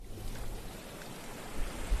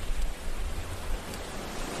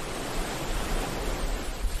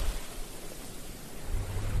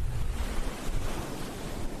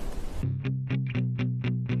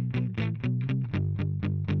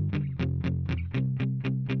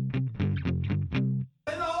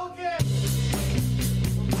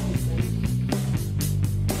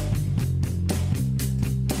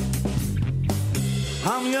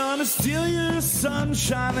I'm gonna steal your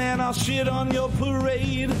sunshine and I'll shit on your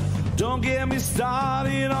parade. Don't get me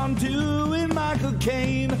started on doing Michael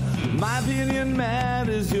Caine. My opinion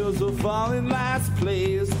matters, yours will fall in last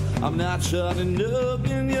place. I'm not shutting up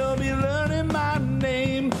and you'll be learning my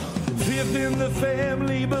name. Fifth in the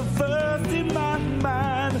family, but first in my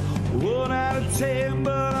mind. 1 out of 10,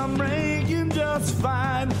 but I'm ranking just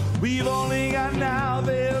fine. We've only got now,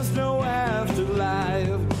 there's no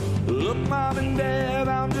afterlife. Look, Mom and Dad,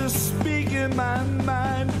 I'm just speaking my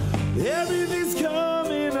mind. Everything's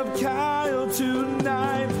coming up Kyle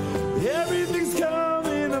tonight. Everything's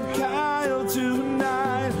coming up Kyle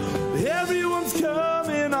tonight. Everyone's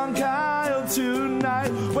coming on Kyle tonight.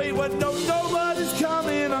 Wait, what? No, nobody's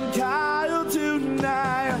coming on Kyle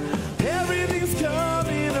tonight. Everything's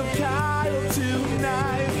coming up Kyle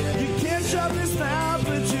tonight. You can't shut this mouth,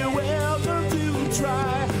 but you're welcome to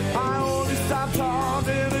try. I only stop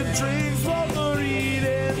talking and drink, smoke, or eat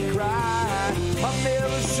and cry. I'll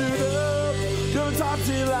never shoot up, gonna talk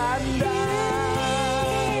till I die.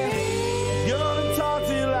 Gonna talk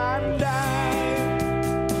till I die.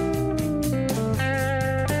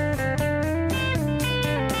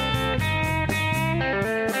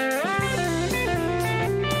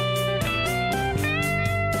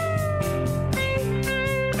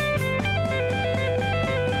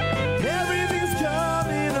 Everything's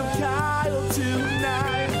coming up Kyle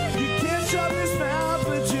tonight. You can't shut this mouth,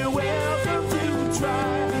 but you're welcome to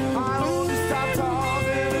try. I only stop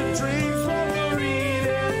talking and drink, smoke, or eat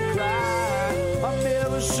and cry. I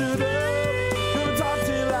never should have. Gonna talk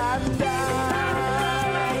till I die.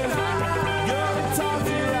 Gonna talk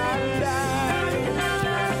till I die.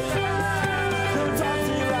 Gonna talk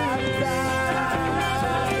till I die.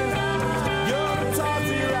 Gonna talk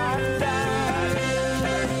till I die.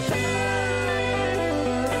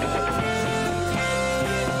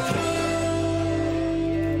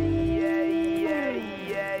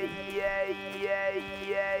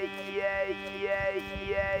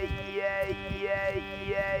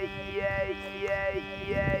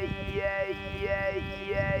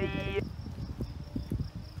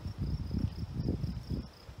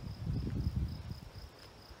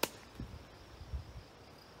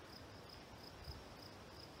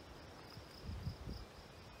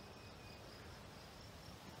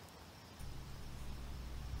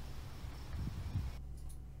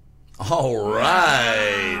 All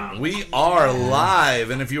right, we are live,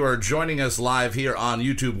 and if you are joining us live here on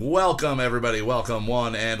YouTube, welcome everybody, welcome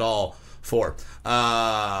one and all four.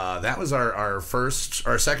 That was our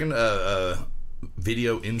second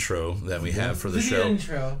video intro that we have for the show.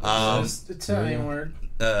 Intro. It's an Italian word.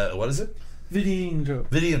 What is it? Video intro.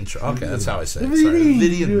 Video intro. Okay, that's how I say it. Video Sorry.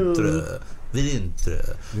 Video intro. intro. Video intro.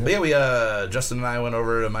 Yeah. But yeah, we Justin and I went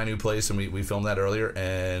over to my new place and we filmed that earlier,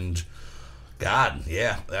 and God,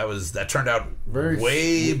 yeah, that turned out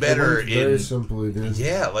way better. Very simply, dude.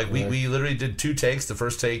 Yeah, like we literally did 2 takes. The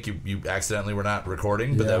first take, you accidentally were not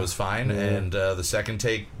recording, but that was fine. Yeah. And the second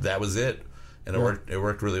take, that was it, and it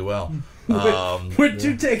worked really well. We're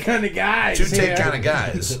 2-take kind of guys. 2-take kind of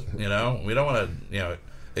guys. You know, we don't want to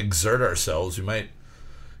exert ourselves. We might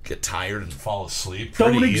get tired and fall asleep.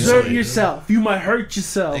 Don't exert easily. yourself. You might hurt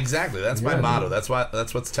yourself. Exactly. That's my motto. That's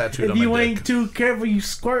what's tattooed If on my you dick. ain't too careful, you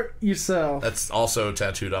squirt yourself. That's also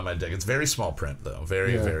tattooed on my dick. It's very small print, though.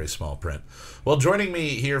 Very small print. Well, joining me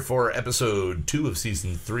here for episode 2 of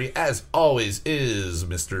season 3, as always, is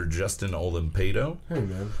Mr. Justin Olimpado. Hey,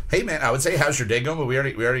 man. Hey, man. I would say, how's your day going? But we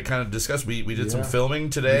already kind of discussed. We did some filming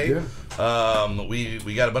today.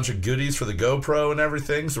 We got a bunch of goodies for the GoPro and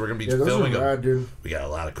everything, so we're gonna be Those filming. are rad, dude. We got a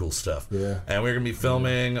lot of cool stuff. Yeah. And we're gonna be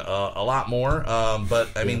filming a lot more. But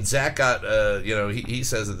I mean, Zach got he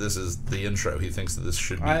says that this is the intro. He thinks that this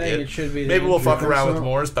should be. I think it should be the Maybe we'll intro. fuck around so. with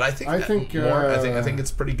more, but I think I think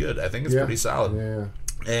it's pretty good. I think it's pretty solid. Yeah.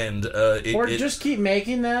 And Or just keep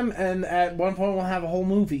making them, and at one point we'll have a whole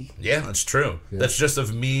movie. yeah, that's true. Yeah. That's just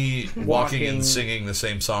of me walking and Walking. singing the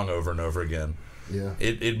same song over and over again. Yeah.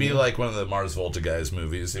 It'd be like one of the Mars Volta guys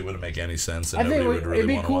movies. It wouldn't make any sense, and I think nobody would really it'd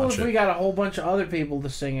be want to cool watch if it. we got a whole bunch of other people to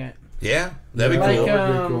sing it. Yeah, that'd be Like, cool.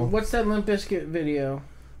 That'd be cool. what's that Limp Bizkit video?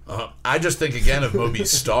 I just think again of Moby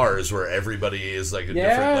Stars, where everybody is like a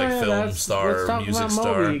Yeah, different film let's star, talk music about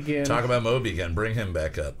star. Moby again. Talk about Moby again. Bring him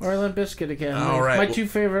back up. Or Limp Bizkit again. All right. My 2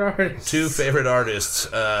 favorite artists. 2 favorite artists.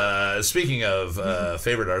 Speaking of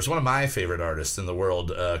favorite artists, one of my favorite artists in the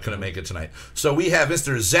world couldn't make it tonight. So we have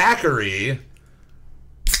Mr. Zachary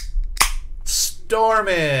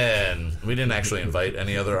Storman. We didn't actually invite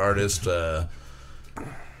any other artist.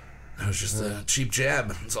 It was just a cheap jab.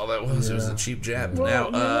 That's all that was. It was a cheap jab.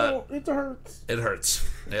 Well, Now, it hurts. it hurts.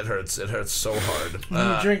 It hurts. It hurts so hard.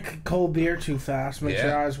 You drink cold beer too fast, makes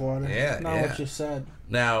your eyes water. Yeah, Not yeah. what you said.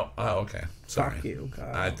 Now, okay. Sorry. Fuck you,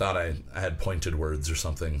 God. I thought I had pointed words or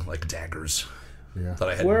something, like daggers. Yeah. Thought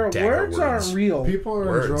I had Words dagger words. aren't real. People are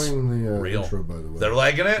Words. enjoying the Real. intro, by the way. They're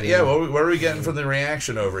liking it? Yeah, what are we getting from the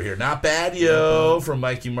reaction over here? Not bad, yo, from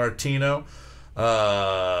Mikey Martino.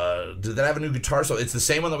 Did that have a new guitar solo? It's the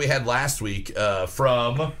same one that we had last week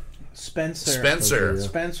from Spencer. Spencer. Yeah.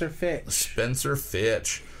 Spencer Fitch. Spencer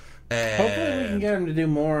Fitch. And Hopefully we can get him to do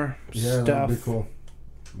more Yeah, stuff. that'd be cool.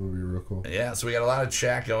 That'd be real cool. Yeah, so we got a lot of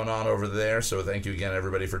chat going on over there. So thank you again,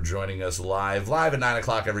 everybody, for joining us live at 9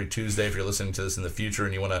 o'clock every Tuesday. If you're listening to this in the future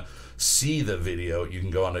and you want to see the video, you can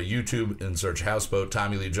go onto YouTube and search Houseboat,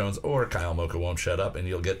 Tommy Lee Jones, or Kyle Mocha Won't Shut Up, and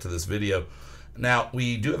you'll get to this video. Now,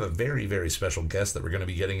 we do have a very, very special guest that we're going to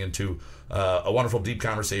be getting into a wonderful, deep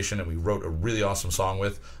conversation, and we wrote a really awesome song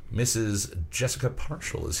with. Mrs. Jessica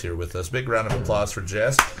Parshall is here with us. Big round of applause for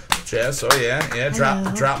Jess. Jess, oh yeah,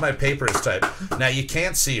 drop my papers type. Now, you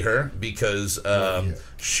can't see her because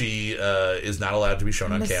she is not allowed to be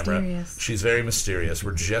shown on camera. Mysterious. She's very mysterious.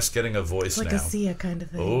 We're just getting a voice Like now. a Sia kind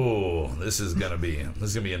of thing. Oh, this is gonna be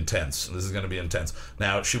intense. This is gonna be intense.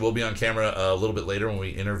 Now, she will be on camera a little bit later when we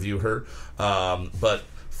interview her. But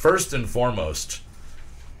first and foremost,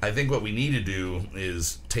 I think what we need to do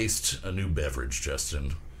is taste a new beverage,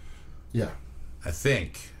 Justin. Yeah. I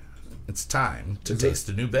think it's time to Is it? taste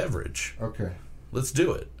a new beverage. Okay. Let's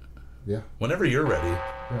do it. Yeah. Whenever you're ready.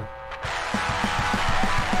 Yeah.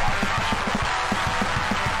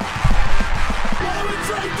 What are we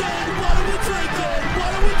drinking? What are we drinking?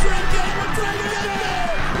 What are we drinking? We're drinking it beer.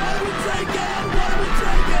 What are we drinking? What are we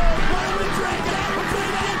drinking? What are we drinking? We're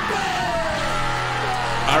drinking it beer.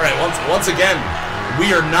 All right, once again,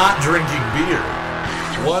 we are not drinking beer.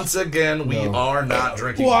 Once again, we are not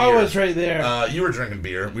drinking Well, beer. I was right there. You were drinking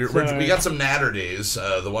beer. We Sorry. got some Natter Days,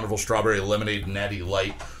 the wonderful strawberry lemonade Natty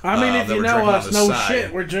Light. I mean, if that you we're know drinking on us, the no side.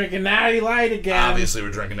 shit. We're drinking Natty Light again. Obviously,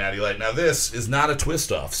 we're drinking Natty Light. Now, this is not a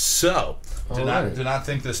twist off, so do Alright. not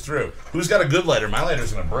think this through. Who's got a good lighter? My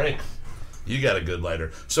lighter's gonna break. You got a good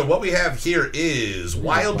lighter. So what we have here is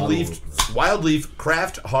Wild Leaf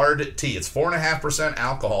Craft Hard Tea. It's 4.5%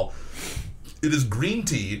 alcohol. It is green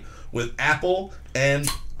tea with apple and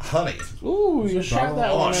honey. Ooh, you shot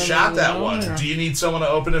that Oh, one. shot that one. Do you need someone to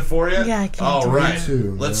open it for you? Yeah, I can All do right. that.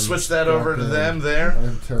 Too, Let's man. switch that over to them there.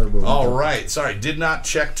 I'm terrible. All right. Sorry, did not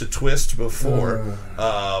check to twist before.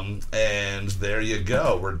 And there you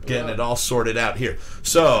go. We're getting it all sorted out here.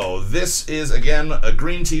 So this is, again, a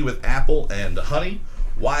green tea with apple and honey.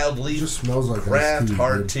 Wild Leaf just smells like Craft iced tea,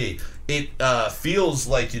 Hard dude. Tea. It feels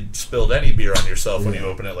like you spilled any beer on yourself when you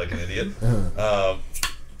open it like an idiot.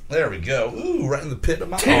 There we go. Ooh, right in the pit of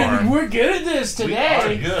my Dude, arm. we're good at this today. are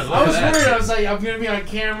good. Look I was at that worried. shit. I was like, I'm gonna be on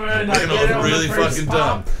camera and We're I gonna get it look on really the first fucking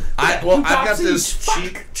pop. dumb. I've got Oopsies, this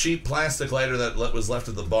fuck. cheap plastic lighter that was left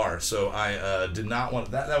at the bar, so I did not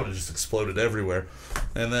want that. That would have just exploded everywhere,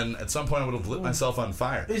 and then at some point I would have lit myself on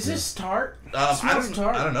fire. Is this tart? I smells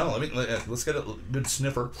tart. don't know. Let's get a good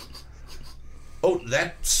sniffer. Oh,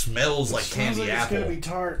 that smells like Smells candy like apple. It's gonna be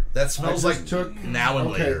tart. That smells I like just took- now and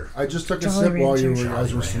Okay, later. I just took a Jolly sip while you Rancher. were,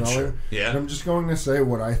 guys were Jolly Rancher. smelling. Yeah. And I'm just going to say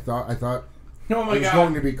what I thought. I thought Oh my it was god.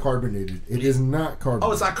 going to be carbonated. It is not carbonated.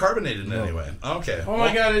 Oh, it's not carbonated in any way. Okay. Oh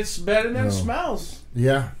my god, it's better than it No. smells.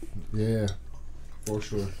 Yeah. Yeah. For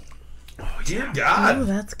sure. Dear Oh, God,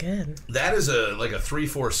 that's good. that is like a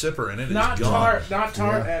 3-4 sipper, and it is Not gone. tart. Not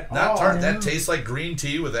tart Yeah. at Not all. tart. That tastes like green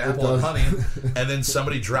tea with apple and does. honey, and then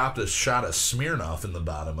somebody dropped a shot of Smirnoff in the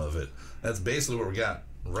bottom of it. That's basically what we got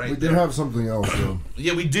right We there. did have something else, though.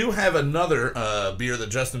 Yeah, we do have another beer that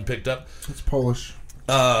Justin picked up. It's Polish.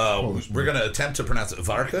 We're going to attempt to pronounce it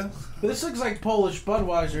Varka. This looks like Polish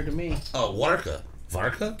Budweiser to me. Oh, Warka.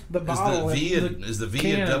 Varka? The bottle Is the V, and is the V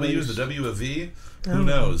can a W? is- Is the W a V? Who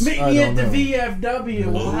knows? Meet I me don't at the know. VFW.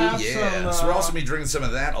 We'll Oh, have yeah. some. So we're also be drinking some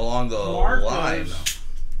of that along the Marcos. line.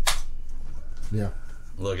 Yeah.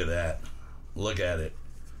 Look at that. Look at it.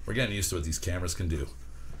 We're getting used to what these cameras can do.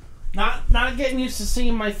 Not getting used to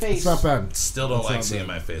seeing my face. It's not bad. Still don't It's like not seeing bad.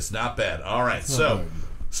 my face. Not bad. All right. not So, bad.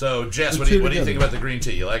 so Jess, Let's what do you see think together. about the green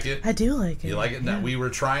tea? You like it? I do like it. You like it? Yeah. Now, we were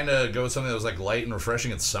trying to go with something that was like light and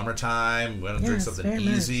refreshing. It's summertime. We want to drink Yes, something very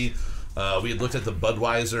easy. We had looked at the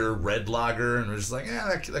Budweiser Red Lager and we're just like, yeah,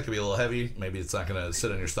 that could be a little heavy. Maybe it's not going to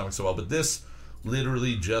sit on your stomach so well. But this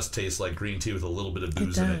literally just tastes like green tea with a little bit of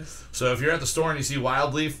booze in it. does. So if you're at the store and you see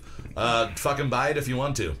Wild Leaf, fucking buy it if you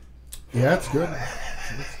want to. Yeah, it's good.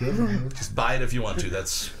 It's good. Just buy it if you want to.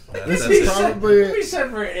 That's This it. is probably We said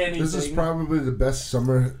for anything. this is probably the best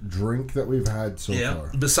summer drink that we've had so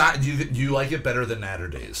far. Besides, do you like it better than Natter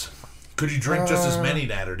Days? Could you drink just as many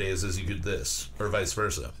Natter Days as you could this, or vice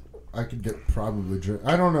versa? I could get probably drink.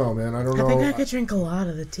 I don't know, man. I don't know. I think I could drink a lot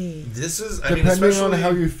of the tea. This is, Depending on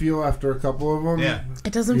how you feel after a couple of them. Yeah.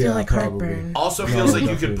 It doesn't feel like probably. heartburn. Also No, feels like you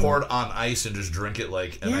definitely could pour not. it on ice and just drink it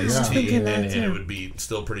like an Yeah, iced I'm tea, thinking and, that and it too. would be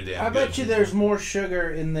still pretty damn I good. bet you there's more sugar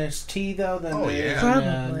in this tea though than Oh, there is yeah.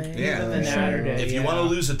 Probably. Yeah. than the Sure. Natter Day. If you want to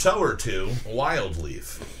lose a toe or two, Wild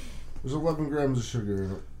Leaf. There's 11 grams of sugar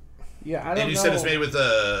in it. Yeah, I don't know. And you said it's made with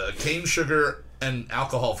cane sugar and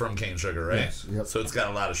alcohol from cane sugar, right? Yes, yep. So it's got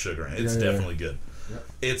a lot of sugar in it. It's Yeah, yeah. definitely good. Yep.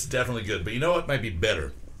 It's definitely good. But you know what might be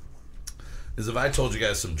better? Is if I told you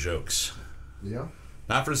guys some jokes. Yeah.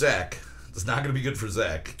 Not for Zach. It's not going to be good for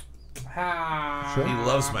Zach. Ah. Sure. He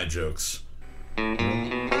loves my jokes. Jokes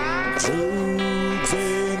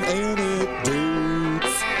and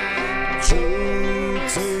anecdotes.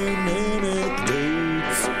 Jokes and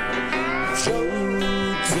anecdotes.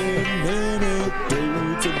 Jokes and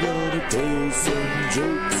anecdotes. I'm gonna tell some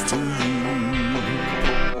jokes to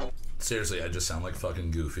you. Seriously, I just sound like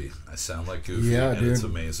fucking Goofy. I sound like Goofy, Yeah, and it's dude.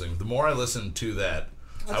 amazing. The more I listen to that,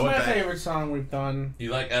 That's I went my back. favorite song we've done.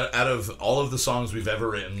 You like out of all of the songs we've ever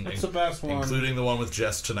written, It's the best one. including the one with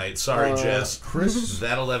Jess tonight. Sorry, Jess. Chris,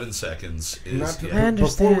 That 11 seconds is not to, I yeah.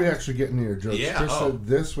 understand. before we actually get into your jokes, Yeah, Chris oh. said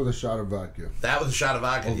this with a shot of vodka. That was a shot of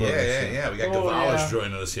vodka. Over Yeah, us, yeah, yeah. yeah. We got Oh, Gavalis yeah.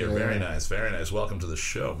 joining us here. Yeah. Very nice, very nice. Welcome to the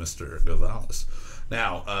show, Mr. Gavalis.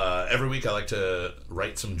 Now, every week I like to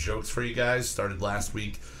write some jokes for you guys. Started last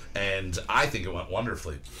week, and I think it went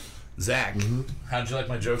wonderfully. Zach, how'd you like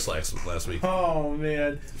my jokes last week? Oh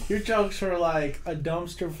man, your jokes were like a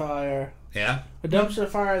dumpster fire. Yeah? A dumpster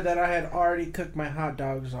fire that I had already cooked my hot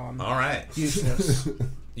dogs on. All right. Useless.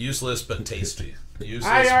 Useless but tasty. Useless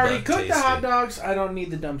I already but cooked tasty. the hot dogs. I don't need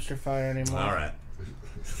the dumpster fire anymore. All right.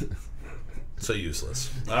 So useless.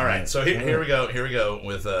 All right. So here we go. Here we go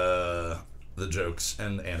with the jokes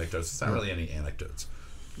and anecdotes. It's not really any anecdotes.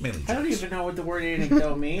 Mainly jokes. I don't even know what the word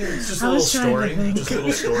anecdote means. Just a I little was trying story. to think. Just a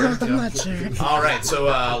little story. I'm yeah. not sure. All right. So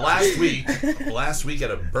last week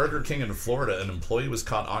at a Burger King in Florida, an employee was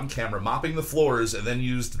caught on camera mopping the floors and then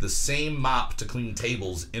used the same mop to clean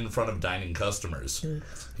tables in front of dining customers.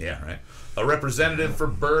 Yeah, right. A representative for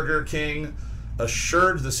Burger King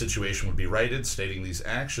assured the situation would be righted, stating these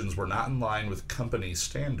actions were not in line with company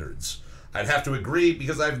standards. I'd have to agree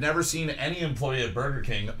because I've never seen any employee at Burger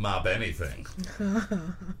King mop anything.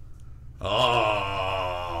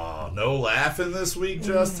 Oh, no laughing this week,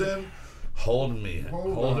 Justin? Holding me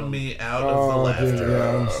out of the laughter. Dude,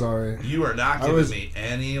 yeah, I'm sorry. You are not I giving was- me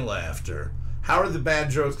any laughter. How are the bad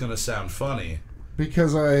jokes going to sound funny?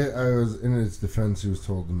 Because I was in his defense, he was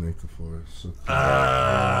told to make the floors. So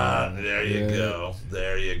There you Yeah. go.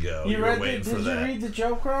 There you go. You, were read waiting for did you that. read the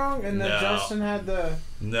joke wrong? And then No. Justin had the.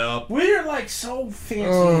 Nope. We're like so fancy.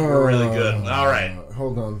 We're really good. All right.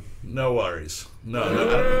 Hold on. No worries. No.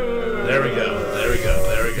 There we go. There we go.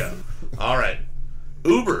 There we go. All right.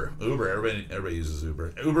 Uber. Everybody uses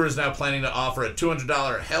Uber. Uber is now planning to offer a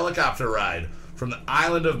 $200 helicopter ride from the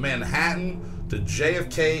island of Manhattan to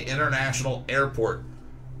JFK International Airport.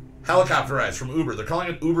 Helicopter rides from Uber. They're calling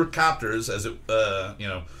it Uber Copters, as it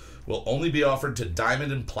will only be offered to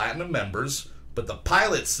Diamond and Platinum members. But the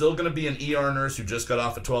pilot's still going to be an ER nurse who just got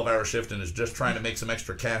off a 12-hour shift and is just trying to make some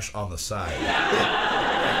extra cash on the side.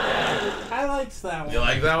 I liked that one. You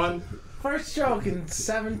like that one? First joke in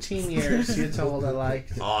 17 years you told I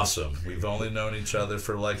liked. Awesome. We've only known each other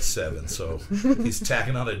for like 7, so he's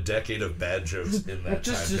tacking on a decade of bad jokes in that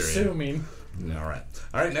Just time period. assuming. All right.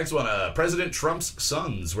 Next one. President Trump's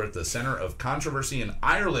sons were at the center of controversy in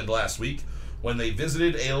Ireland last week when they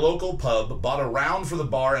visited a local pub, bought a round for the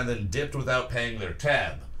bar, and then dipped without paying their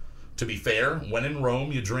tab. To be fair, when in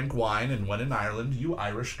Rome, you drink wine, and when in Ireland, you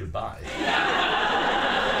Irish goodbye.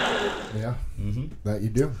 Yeah. That you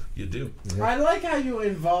do. You do. I like how you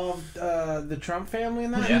involved the Trump family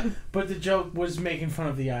in that, Yeah. but the joke was making fun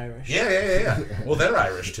of the Irish. Yeah. Well, they're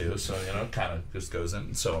Irish too, so kind of just goes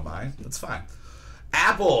in. So am I. That's fine.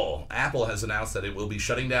 Apple has announced that it will be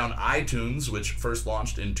shutting down iTunes, which first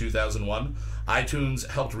launched in 2001. iTunes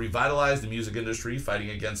helped revitalize the music industry, fighting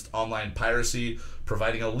against online piracy,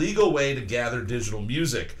 providing a legal way to gather digital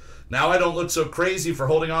music. Now I don't look so crazy for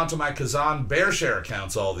holding on to my Kazan BearShare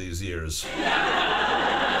accounts all these years.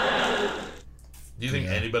 Do you think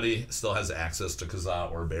anybody still has access to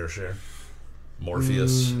Kazaa or BearShare?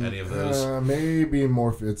 Morpheus, any of those? Maybe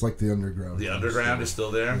Morpheus. It's like the underground. The underground is still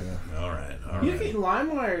there? Yeah. All right. You can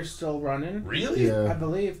LimeWire is still running. Really? Yeah. I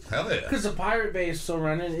believe. Hell yeah. Because the Pirate Bay is still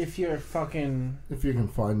running. If you're fucking If you can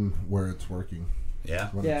find where it's working. Yeah.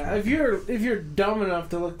 When yeah, it's if you're dumb enough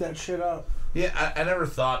to look that shit up. Yeah, I never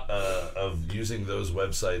thought of using those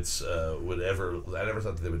websites I never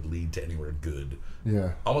thought that they would lead to anywhere good.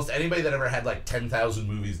 Yeah. Almost anybody that ever had like 10,000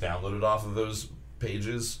 movies downloaded off of those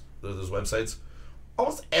pages, those websites,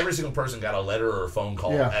 almost every single person got a letter or a phone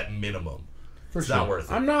call at minimum. It's not worth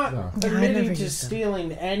it. I'm not I admitting never to used them.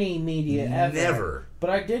 stealing any media ever. Never. But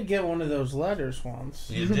I did get one of those letters once.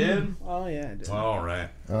 You did? Oh, yeah, I did. All right.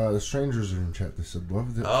 The strangers are in chat. They said,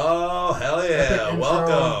 love the Oh, hell epic yeah. intro.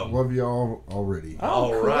 Welcome. Love y'all already. Oh, All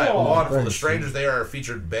cool. right, wonderful. The Thanks. Strangers, they are a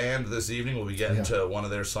featured band this evening. We'll be getting to one of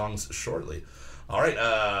their songs shortly. All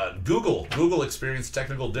right, Google experienced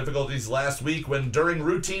technical difficulties last week when during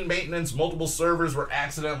routine maintenance, multiple servers were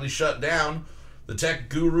accidentally shut down. The tech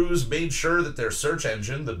gurus made sure that their search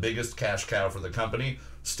engine, the biggest cash cow for the company,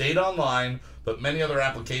 stayed online, but many other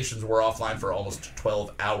applications were offline for almost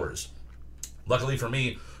 12 hours. Luckily for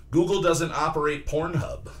me, Google doesn't operate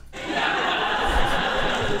Pornhub.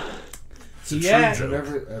 It's a Yeah. true And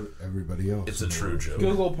joke. everybody else. It's a true joke.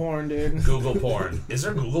 Google porn, dude. Google porn. Is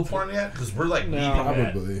there Google porn yet? Because we're like No. meeting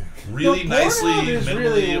it. Probably. Really No, Pornhub nicely, is minimally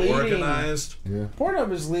really leading. organized. Yeah.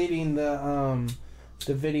 Pornhub is leading the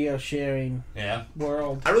video sharing Yeah.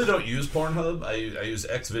 world. I really don't use Pornhub. I use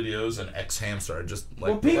X videos and X Hamster. I just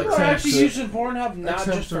like. Well, people like are actually Xhamster- using Pornhub not just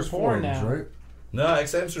for X-Hamster's porn forums, now. right? No,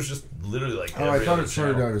 X Hamster's just literally like. Oh, I every thought other it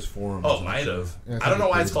started channel. out as forums. Oh, it might have. Yeah, I don't know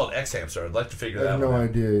why it's did. called X Hamster. I'd like to figure I that have no one out.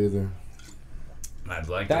 idea either. I'd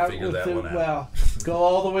like to figure that one out. Well, go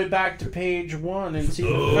all the way back to page 1 and see the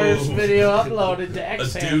Oh. first video uploaded to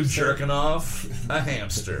X A dude Hamster. jerking off a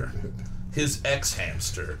hamster. His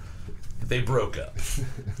ex-hamster. They broke up.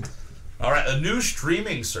 All right, a new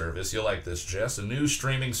streaming service. You'll like this, Jess. A new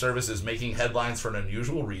streaming service is making headlines for an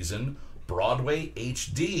unusual reason. Broadway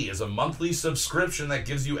HD is a monthly subscription that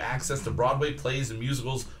gives you access to Broadway plays and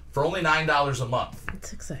musicals for only $9 a month.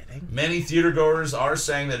 It's exciting. Many theatergoers are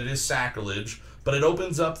saying that it is sacrilege, but it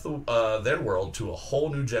opens up their world to a whole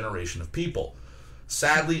new generation of people.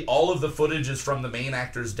 Sadly, all of the footage is from the main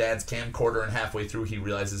actor's dad's camcorder, and halfway through he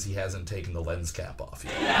realizes he hasn't taken the lens cap off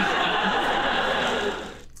yet.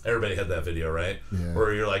 Everybody had that video, right? Yeah.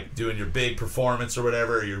 Where you're like doing your big performance or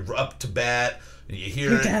whatever, you're up to bat, and you hear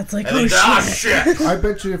Your it. dad's like, and then, "Oh, shit! I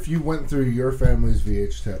bet you if you went through your family's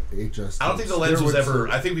HS I don't think the lens there was would ever.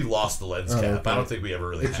 still- I think we lost the lens Oh, cap. okay. I don't think we ever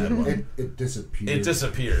really had one. It disappeared. It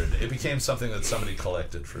disappeared. It became something that somebody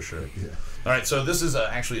collected for sure. Yeah. All right, so this is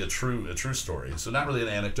actually a true story. So not really an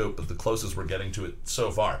anecdote, but the closest we're getting to it so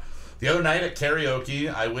far. The other night at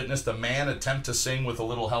karaoke, I witnessed a man attempt to sing with a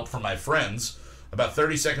little help from my friends. About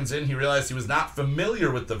 30 seconds in, he realized he was not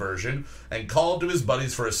familiar with the version and called to his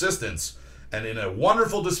buddies for assistance. And in a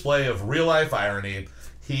wonderful display of real-life irony,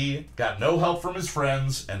 he got no help from his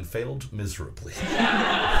friends and failed miserably.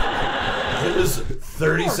 It was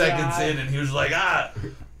 30 Poor seconds guy. in, and he was like,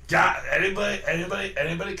 God, anybody?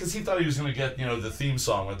 Because he thought he was going to get, the theme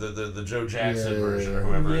song with the Joe Jackson Yeah, version or yeah.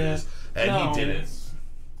 whoever it Yeah. is. And No. he didn't.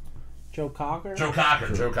 Joe Cocker? Joe Cocker.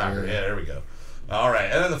 Yeah, there we go. All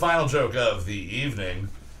right, and then the final joke of the evening.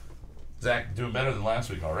 Zach, doing better than last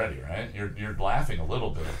week already, right? You're laughing a little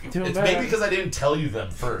bit. Doing It's better. maybe because I didn't tell you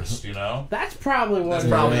them first, That's probably what That's it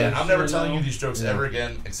probably is, it. I'm never you telling know? you these jokes ever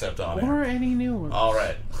again except on air. Or any new ones. All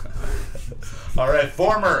right. All right.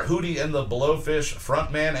 Former Hootie and the Blowfish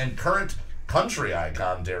frontman and current country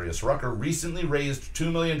icon Darius Rucker recently raised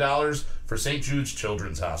 $2 million for St. Jude's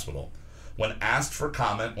Children's Hospital. When asked for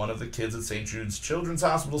comment, one of the kids at St. Jude's Children's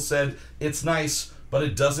Hospital said, "It's nice, but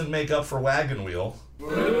it doesn't make up for Wagon Wheel."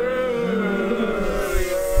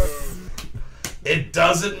 It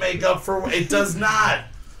doesn't make up for... It does not.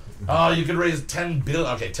 Oh, you could raise $10 billion.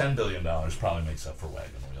 Okay, $10 billion probably makes up for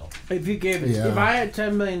Wagon Wheel. If you gave it, Yeah. if I had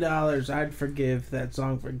 $10 million, I'd forgive that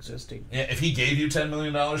song for existing. Yeah, if he gave you $10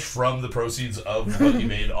 million from the proceeds of what he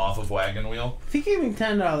made off of Wagon Wheel, If he gave me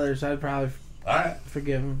 $10, I'd probably all right.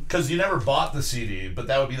 forgive him. Because you never bought the CD, but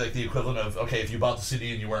that would be like the equivalent of, okay, if you bought the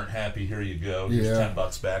CD and you weren't happy, here you go. Here's Yeah.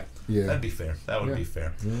 $10 back. Yeah. That'd be fair. That would Yeah. be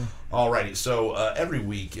fair. Yeah. Alrighty, so every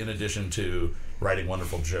week, in addition to writing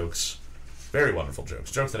wonderful jokes, very wonderful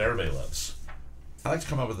jokes that everybody loves, I like to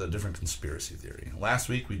come up with a different conspiracy theory. Last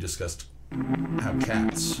week, we discussed how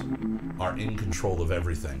cats are in control of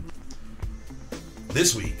everything.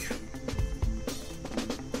 This week,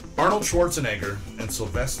 Arnold Schwarzenegger and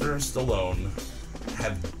Sylvester Stallone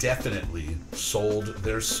have definitely sold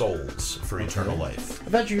their souls for eternal life. I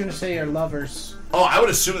thought you were gonna say your lovers. Oh, I would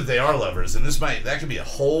assume that they are lovers, and that could be a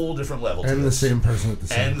whole different level. And to the this. same person at the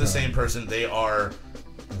same time. And the same person, they are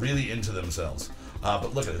really into themselves.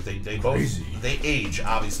 But look at it, they both Crazy. they age.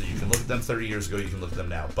 Obviously, you can look at them 30 years ago, you can look at them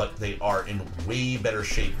now, but they are in way better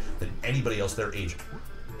shape than anybody else their age.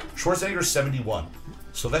 Schwarzenegger's 71.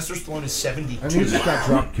 Sylvester Stallone is 72. And he just got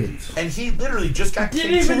drop kicked. And he literally just got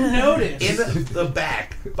Didn't kicked even notice. in the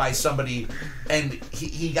back by somebody, and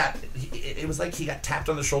it was like he got tapped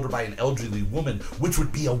on the shoulder by an elderly woman, which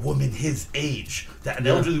would be a woman his age. That an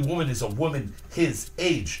elderly woman is a woman his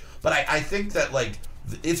age. But I think that, like,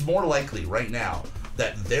 it's more likely right now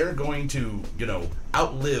that they're going to,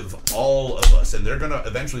 outlive all of us, and they're going to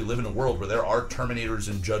eventually live in a world where there are Terminators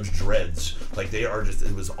and Judge Dredds. Like, they are just,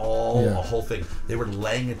 it was all a whole thing. They were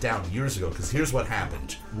laying it down years ago, because here's what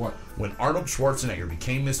happened. What? When Arnold Schwarzenegger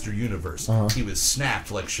became Mr. Universe, he was snapped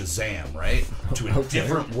like Shazam, right? To a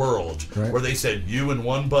different world where they said, you and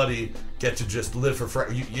one buddy get to just live for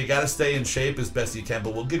forever. You got to stay in shape as best you can,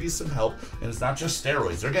 but we'll give you some help. And it's not just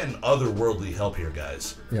steroids. They're getting otherworldly help here,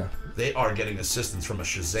 guys. Yeah. They are getting assistance from a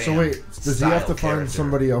Shazam. So wait, does he have to find character.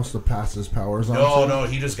 somebody else to pass his powers on? No,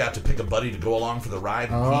 he just got to pick a buddy to go along for the ride,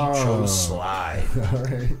 and he chose Sly. All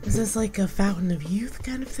right. Is this like a fountain of youth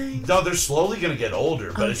kind of thing? No, they're slowly going to get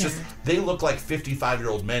older, but it's Okay. just they look like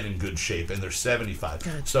 55-year-old men in good shape, and they're 75.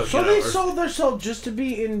 Gotcha. So They sold their soul just to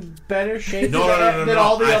be in better shape No. than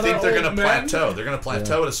all the I other think they're old going to men? plateau. They're going to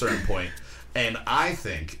plateau at a certain point, and I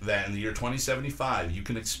think that in the year 2075, you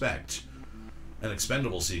can expect an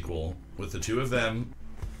Expendable sequel with the two of them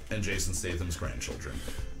and Jason Statham's grandchildren.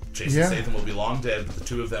 Jason Statham will be long dead, but the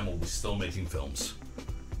two of them will be still making films.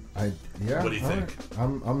 What do you think?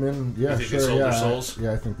 Right. I'm in. Yeah, You think sure. they sold yeah, their souls?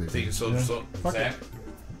 I think they Think did. you sold your soul? Fuck Zach?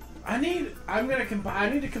 I need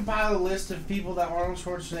to compile a list of people that Arnold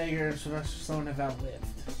Schwarzenegger and Sylvester Stallone have outlived.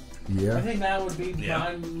 Yeah. I think that would be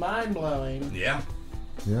Yeah. mind blowing. Yeah.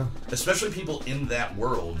 Yeah. Especially people in that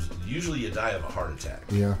world, usually you die of a heart attack.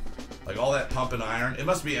 Yeah. Like all that pumping iron. It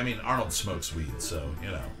must be, Arnold smokes weed, so,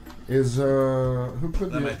 Is who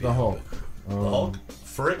put That might be the Hulk? The Hulk?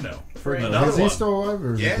 Ferrigno. Ferrigno. Is he still alive?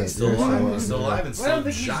 Or is Yeah, he he's dead? still alive. He's Yeah. still alive and Well, I don't still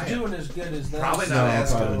think giant. he's doing as good as that. Probably not No,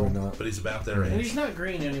 as probably good, not. but he's about their And age. he's not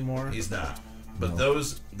green anymore. He's not. But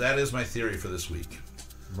that is my theory for this week.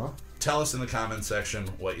 Well, Tell us in the comment section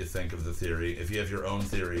what you think of the theory. If you have your own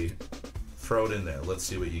theory, throw it in there. Let's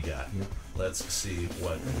see what you got. Let's see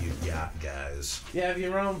what you got, guys. You have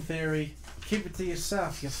your own theory. Keep it to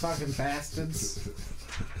yourself, you fucking bastards.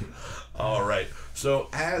 All right. So,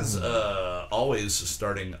 as always,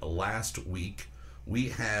 starting last week, we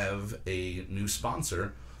have a new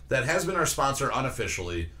sponsor that has been our sponsor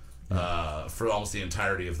unofficially for almost the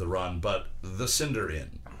entirety of the run, but the Cinder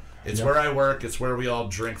Inn. It's where I work. It's where we all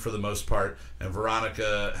drink for the most part. And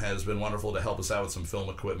Veronica has been wonderful to help us out with some film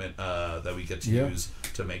equipment that we get to use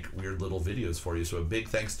to make weird little videos for you. So a big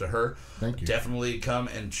thanks to her. Thank you. Definitely come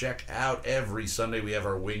and check out every Sunday. We have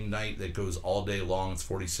our wing night that goes all day long. It's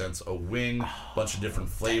 40 cents a wing. Bunch of different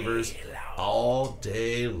flavors. All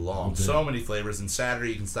day long. So many flavors. And Saturday,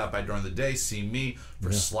 you can stop by during the day, see me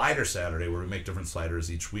for Slider Saturday, where we make different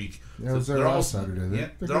sliders each week. Yeah, I was there they're last almost, Saturday.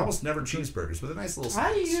 They're they're good. almost never cheeseburgers, but they're nice little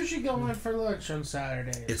I snacks. usually go in for lunch on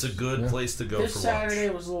Saturdays. It's a good place to go This for Saturday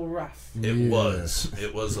lunch. was a little rough. It was.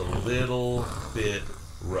 It was a little bit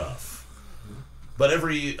rough. But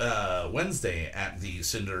every Wednesday at the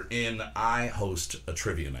Cinder Inn, I host a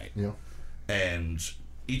trivia night. Yeah. And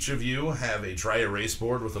each of you have a dry erase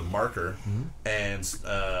board with a marker. And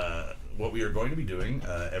what we are going to be doing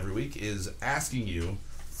every week is asking you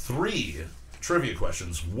 3 trivia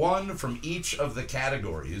questions, one from each of the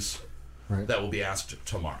categories that will be asked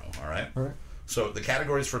tomorrow. All right? All right. So the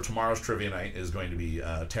categories for tomorrow's trivia night is going to be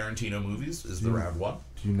Tarantino movies is the round 1.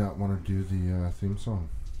 Do you not want to do the theme song?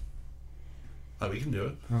 Oh, we can do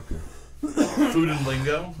it. Okay. Food and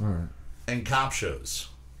lingo All right. and cop shows.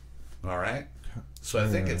 All right? So I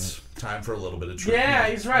think it's time for a little bit of trivia. Yeah,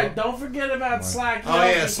 he's right. Don't forget about Slack Oh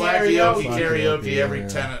yeah, Slacky Yoki karaoke Karaoke, every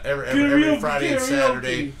yeah. every Friday and Karaoke.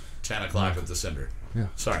 Saturday, 10 o'clock at the Cinder. Yeah.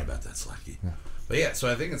 Sorry about that, Slacky. But yeah, so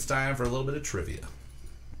I think it's time for a little bit of trivia.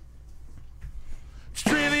 It's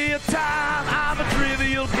trivia time, I'm a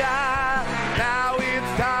trivial guy. Now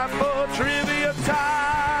it's time for trivia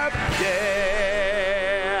time. Yeah.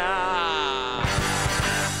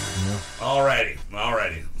 Alrighty.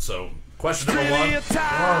 So question number 1. Trivia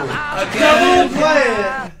time, I'm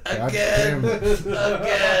Again.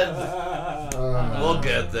 We'll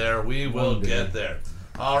get there. We will One day. get there.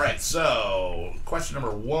 All right. So question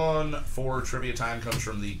number 1 for trivia time comes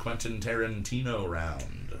from the Quentin Tarantino round.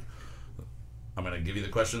 I'm going to give you the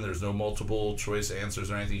question. There's no multiple choice answers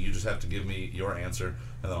or anything. You just have to give me your answer,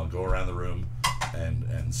 and then I'll go around the room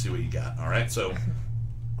and see what you got. All right? So,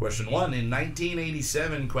 question 1. In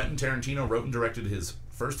 1987, Quentin Tarantino wrote and directed his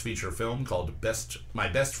first feature film called My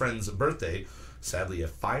Best Friend's Birthday. Sadly, a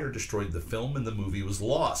fire destroyed the film, and the movie was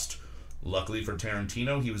lost. Luckily for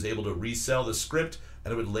Tarantino, he was able to resell the script,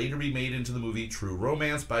 and it would later be made into the movie True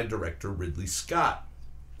Romance by director Ridley Scott.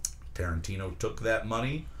 Tarantino took that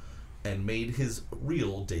money and made his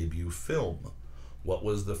real debut film. What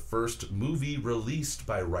was the first movie released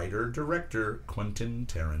by writer-director Quentin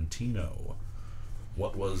Tarantino?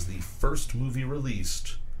 What was the first movie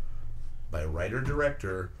released by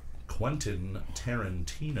writer-director Quentin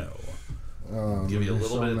Tarantino? Give you a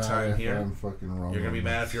little bit of time here. I'm fucking wrong. You're going to be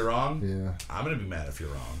mad if you're wrong? Yeah. I'm going to be mad if you're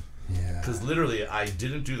wrong. Yeah. Because literally, I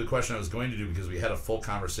didn't do the question I was going to do because we had a full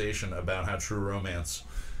conversation about how True Romance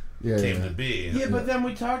came to be. Yeah, but then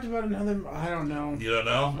we talked about another. I don't know. You don't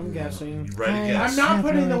know? I'm guessing. You ready to guess? I'm not have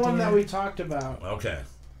putting no the one idea. that we talked about. Okay.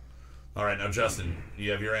 All right, now Justin,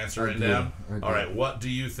 you have your answer I written do. down? I do. All right, what do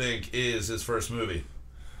you think is his first movie?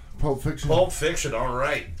 Pulp Fiction. Pulp Fiction, all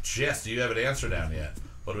right. Jess, do you have an answer down yet?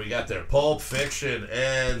 What do we got there? Pulp Fiction.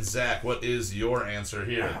 And Zach, what is your answer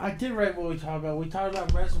here? I did write what we talked about. We talked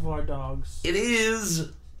about Reservoir Dogs. It is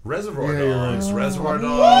Reservoir Yeah, you're Dogs. right. Reservoir What?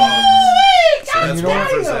 Dogs. So And that's you know one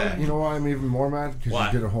for what? Zach. You know why I'm even more mad? Because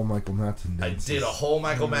What? you did a whole Michael Madsen I dance. did a whole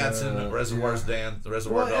Michael Madsen Reservoir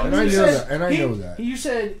Dogs. And I you know said- that, and I know that. You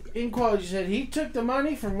said, in quotes, you said he took the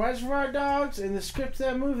money from Reservoir Dogs and the script to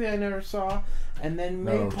that movie I never saw, and then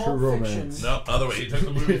made No, Pulp True Fiction. Romance. No, other way. He took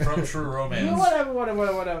the movie from True Romance. No,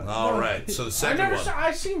 whatever. All No. right, so the I second never one. saw.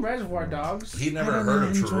 I seen Reservoir Dogs. He never I do heard not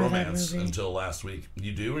of True enjoy that Romance movie. until last week.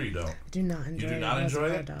 You do or you don't? Do not enjoy You do not enjoy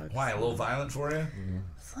Reservoir it? Dogs. Why? A little violent for you?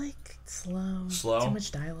 It's like slow. Slow? Too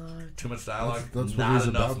much dialogue. Too much dialogue? That's what Not he's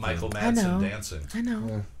enough about, Michael though. I Madsen know. dancing. I know.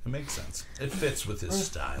 Yeah. It makes sense. It fits with his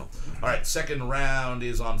style. All right, second round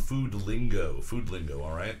is on food lingo. Food lingo,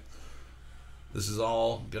 all right? This is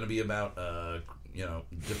all going to be about,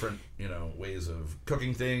 different, ways of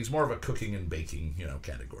cooking things. More of a cooking and baking,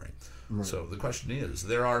 category. Right. So the question is,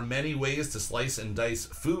 there are many ways to slice and dice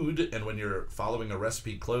food, and when you're following a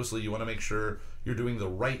recipe closely, you want to make sure you're doing the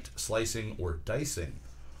right slicing or dicing.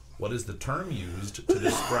 What is the term used to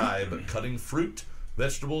describe cutting fruit,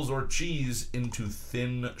 vegetables, or cheese into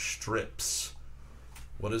thin strips?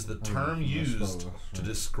 What is the term used to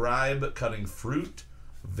describe cutting fruit,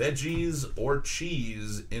 veggies, or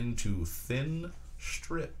cheese into thin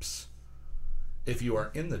strips? If you are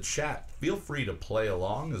in the chat, feel free to play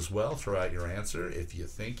along as well throughout your answer if you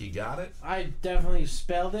think you got it. I definitely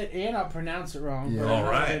spelled it, and I'll pronounce it wrong. Yeah. But I All know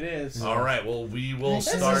right. what it is. All right, well, we will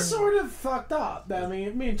This start. is sort of fucked up. I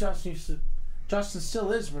mean, me and Justin Justin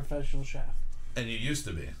still is a professional chef, And you used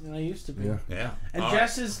to be. and I used to be. Yeah. Yeah. And All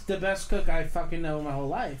Jess is the best cook I fucking know my whole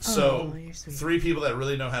life. So, Oh, you're sweet. 3 people that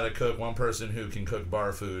really know how to cook, 1 person who can cook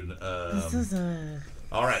bar food. This is a.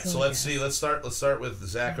 All right, so So let's yes. see. Let's start with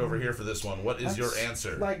Zach over here for this one. What is your That's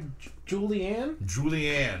answer? Like Julianne?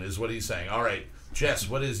 Julianne is what he's saying. All right, Jess,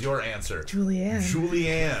 what is your answer? Julianne.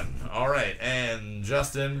 Julianne. All right, and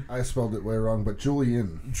Justin, I spelled it way wrong, but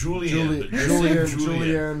Julian. Julian. You're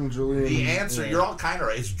saying Julian. The answer, you're all kind of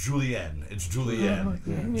right. It's Julienne. It's Julienne.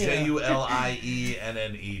 Oh, okay. Julienne.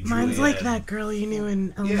 Julienne. Mine's like that girl you knew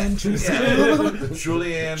in elementary school.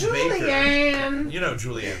 Julianne Baker. Julianne! You know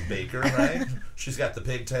Julianne Baker, right? She's got the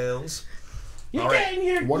pigtails. You're All right. getting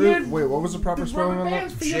your, What your is, wait, what was the proper spelling rubber on that?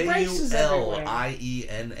 bands for your braces everywhere.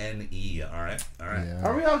 Julienne. All right. Yeah.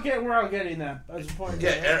 Are we we're all getting that as a point?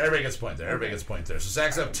 Yeah, there, right? everybody gets a point there. Everybody gets a point there. So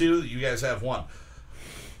Zach's up 2. You guys have 1.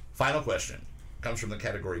 Final question comes from the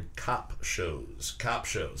category cop shows. Cop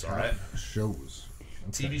shows, all right? Shows.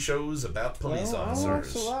 TV shows about police Well, I watch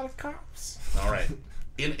officers. a lot of cops. All right.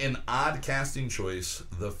 In an odd casting choice,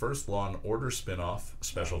 the first Law and Order spinoff,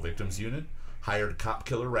 Special Victims Unit, hired cop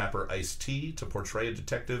killer rapper Ice-T to portray a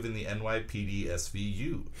detective in the NYPD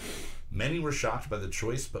SVU. Many were shocked by the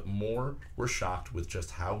choice, but more were shocked with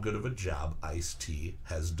just how good of a job Ice-T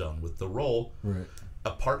has done with the role, Right.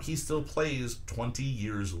 a part he still plays 20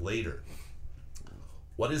 years later.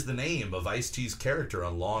 What is the name of Ice-T's character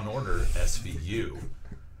on Law and Order SVU?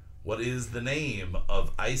 What is the name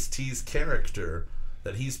of Ice-T's character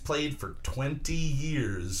that he's played for 20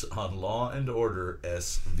 years on Law and Order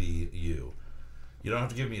SVU? You don't have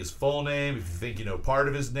to give me his full name. If you think you know part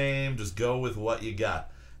of his name, just go with what you got.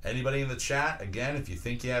 Anybody in the chat, again, if you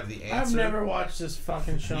think you have the answer. I've never watched this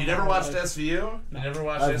fucking show. You in never my watched life. SVU? You never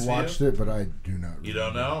watched I've SVU? watched it, but I do not. You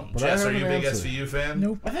don't know? But I Jess, have are you a an big answer. SVU fan?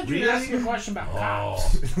 Nope. I thought you were Really? asking a question about Oh.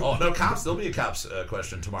 cops. Oh, no, cops. There'll be a cops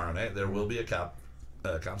question tomorrow night. There will be a cop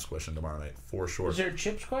comps question tomorrow night for sure. Is there a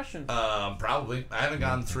chips question? Probably. I haven't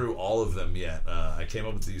gone through all of them yet. I came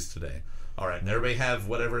up with these today. All right, and everybody have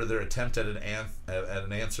whatever their attempt at an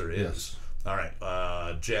answer is. Yes. All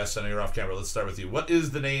right, Jess, I know you're off camera. Let's start with you. What is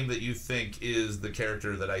the name that you think is the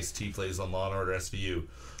character that Ice-T plays on Law & Order SVU?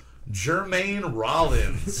 Jermaine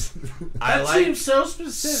Rollins. That seems so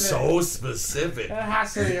specific. So specific. That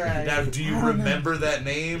has to be right. Now, do you remember that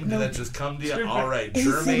name? Did that just come to you? All right, It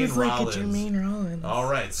Jermaine seems like a Rollins. Jermaine Rollins. All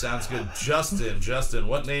right, sounds good. Justin,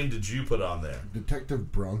 what name did you put on there?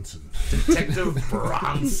 Detective Bronson. Detective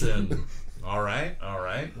Bronson. All right.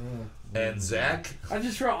 And Zach? I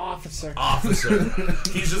just wrote officer. Officer.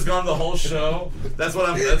 He's just gone the whole show. That's what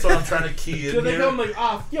I'm trying to key in So they here. go like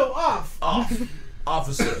off. Yo, off. Off.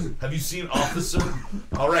 Officer. Have you seen Officer?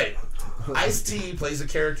 All right. Ice-T plays a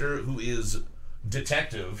character who is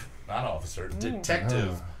detective, not officer.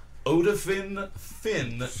 Detective. Odafin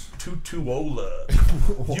Finn Tutuola.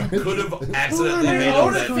 You could have accidentally made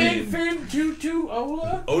up that name. Finn Tutu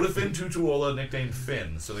Ola? Odafin Tutuola, nicknamed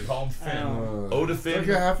Finn. So they call him Finn. Odafin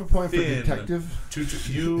Okay, half a point for Finn detective.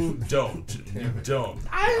 You don't.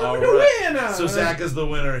 I'm All the right. winner. So Zach is the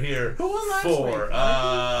winner here. Who won last for, week?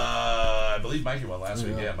 I believe Mikey won last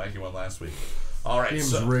week. Yeah, Mikey won last week. All right,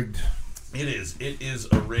 Game's so rigged. it is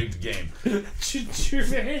a rigged game.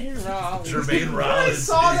 Jermaine Rollins. Jermaine When I Rollins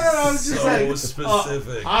saw that, I is was just so like,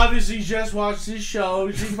 specific. obviously, you just watched this show.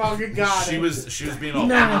 She fucking got She it. was being all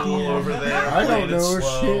No cool idea. over there. I playing don't it know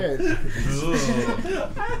slow. shit. Ugh.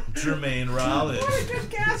 Jermaine Rollins. Good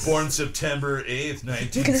guess. Born September 8th,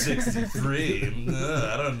 1963.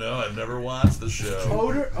 I don't know. I've never watched the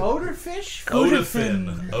show. Odor fish?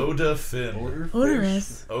 Odafin. Odafin.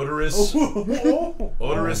 Odorous. Odorous. Oh.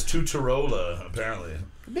 Odorous Tuturola, apparently.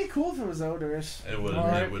 It'd be cool if it was odorous. It would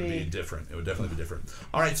be different. It would definitely be different.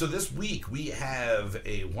 All right, so this week we have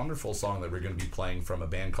a wonderful song that we're going to be playing from a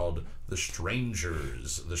band called The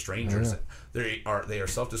Strangers. The Strangers. They are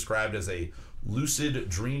self-described as a lucid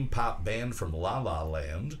dream pop band from La La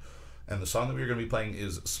Land. And the song that we're going to be playing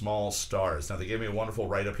is Small Stars. Now, they gave me a wonderful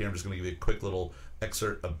write-up here. I'm just going to give you a quick little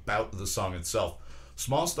excerpt about the song itself.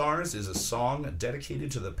 Small Stars is a song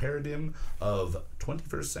dedicated to the paradigm of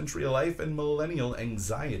 21st century life and millennial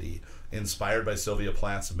anxiety. Inspired by Sylvia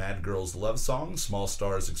Plath's Mad Girls love song, Small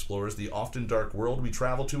Stars explores the often dark world we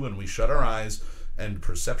travel to when we shut our eyes and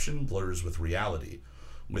perception blurs with reality.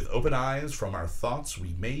 With open eyes from our thoughts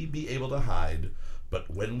we may be able to hide, but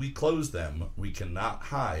when we close them, we cannot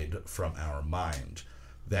hide from our mind.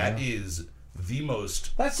 That is the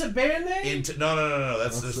most... That's a band name? No.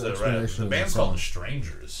 That's That's just the the right. explanation The of the band's called song. The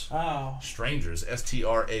Strangers. Oh. Strangers.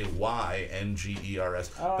 Strayngers.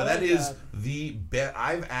 Oh, But I that like is that. the best.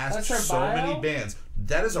 I've asked That's their so bio? many bands.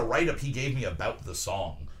 That is a write-up he gave me about the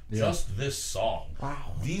song. Yeah. Just this song.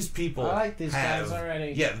 Wow. These people I like these have, guys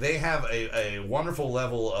already. Yeah, they have a wonderful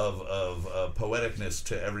level of poeticness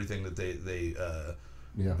to everything that they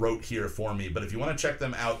wrote here for me. But if you want to check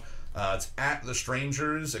them out, it's at The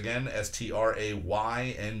Strangers, again,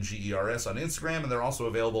 STRAYNGERS on Instagram, and they're also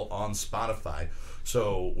available on Spotify.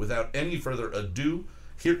 So without any further ado,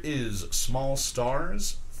 here is Small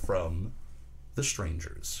Stars from The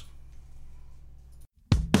Strangers.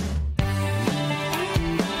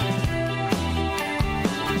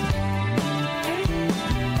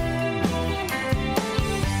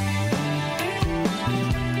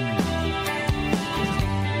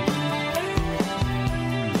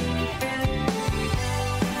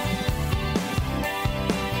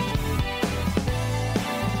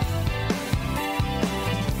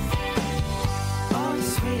 Oh,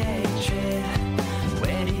 sweet hatred,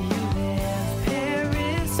 where do you live?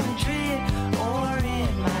 Paris,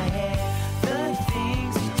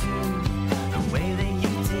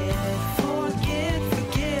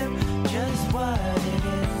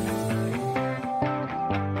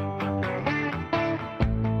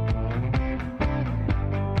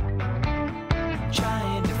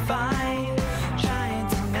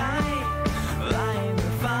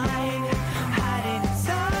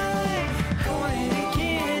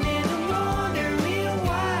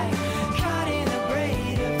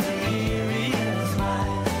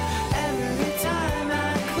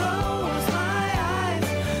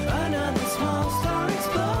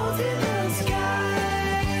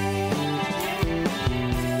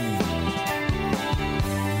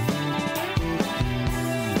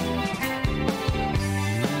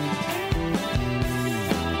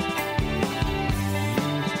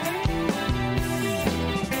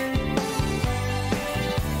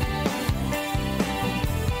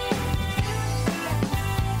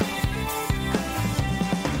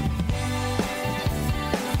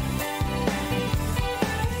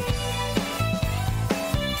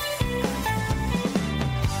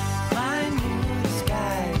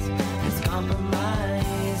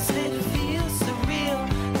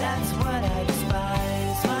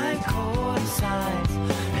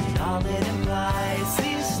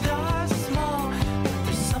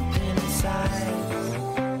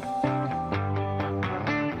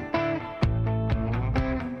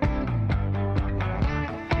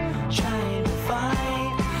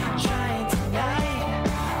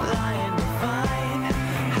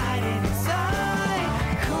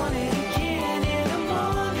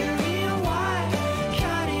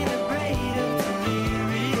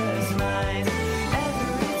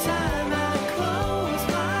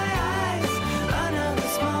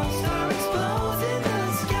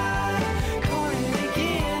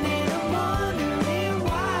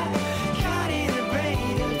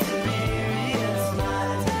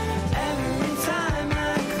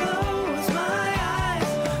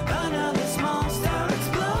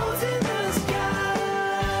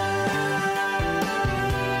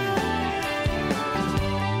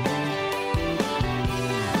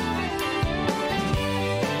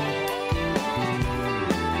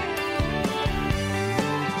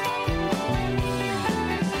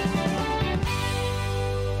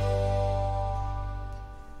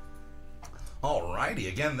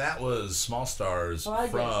 Again, that was Small Stars I like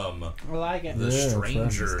it. from I like it. The Yeah, that's right.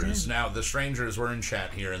 Strangers. That's good. Now, The Strangers were in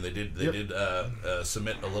chat here, and they did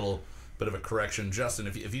submit a little bit of a correction. Justin,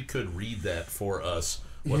 if you could read that for us,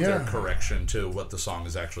 what their Yeah. correction to what the song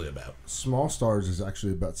is actually about. Small Stars is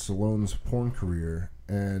actually about Stallone's porn career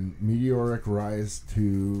and meteoric rise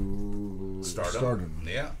to stardom.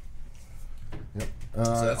 Yeah. Yep. that's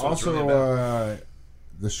what it's Also, really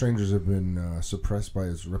the Strangers have been suppressed by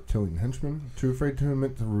his reptilian henchmen, too afraid to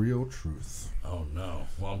admit the real truth. Oh, no.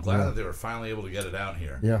 Well, I'm glad Yeah. that they were finally able to get it out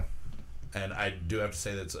here. Yeah. And I do have to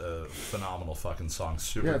say that's a phenomenal fucking song.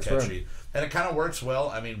 Super Yeah, it's catchy. right. And it kind of works well.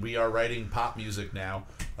 I mean, we are writing pop music now.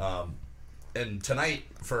 And tonight,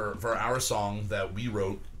 for our song that we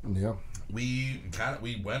wrote, Yeah. we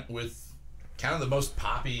went with kind of the most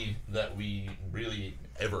poppy that we really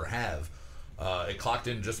ever have. It clocked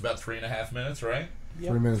in just about 3.5 minutes, right?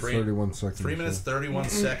 3 minutes, Three- 31 seconds. 3 minutes, yeah. 31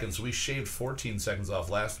 seconds. We shaved 14 seconds off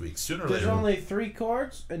last week. Sooner or There's later. only 3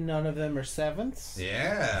 chords, and none of them are sevenths.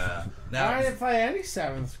 Yeah. I Now, didn't play any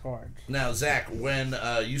seventh chords. Now, Zach, when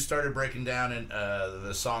you started breaking down in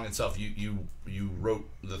the song itself, you wrote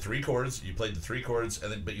the 3 chords, you played the 3 chords,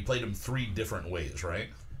 but you played them 3 different ways, right?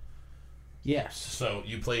 Yes. So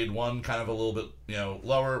you played one kind of a little bit,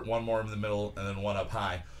 lower, one more in the middle, and then one up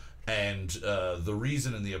high. And the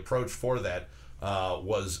reason and the approach for that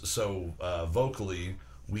was so vocally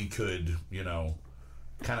we could,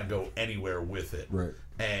 kind of go anywhere with it. Right.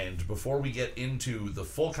 And before we get into the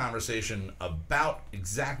full conversation about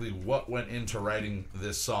exactly what went into writing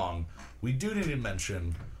this song, we do need to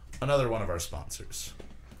mention another one of our sponsors,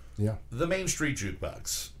 Yeah. the Main Street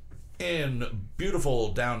Jukebox in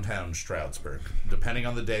beautiful downtown Stroudsburg, depending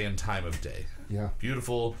on the day and time of day. Yeah.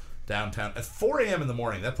 Beautiful downtown. At 4 a.m. in the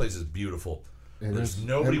morning, that place is beautiful. It There's is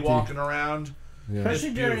nobody empty. walking around. Yeah. Especially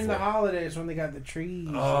It's during beautiful. the holidays when they got the trees.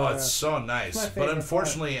 Oh, it's so my nice. But favorite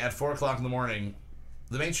unfortunately, at 4 o'clock in the morning,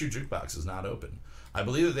 the Main Street Jukebox is not open. I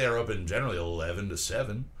believe that they are open generally 11 to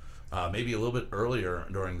 7. Maybe a little bit earlier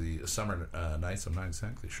during the summer nights. I'm not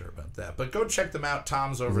exactly sure about that. But go check them out.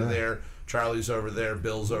 Tom's over Yeah. there. Charlie's over there.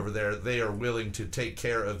 Bill's over there. They are willing to take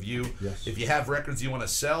care of you. Yes. If you have records you want to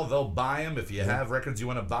sell, they'll buy them. If you have records you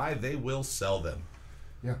want to buy, they will sell them.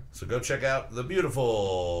 Yeah. So go check out the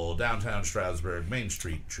beautiful downtown Stroudsburg Main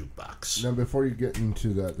Street Jukebox. Now, before you get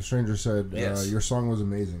into that, the stranger said Yes. your song was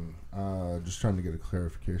amazing. Just trying to get a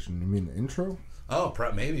clarification. You mean the intro? Oh,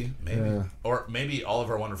 maybe. Yeah. Or maybe all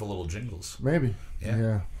of our wonderful little jingles. Maybe. Yeah.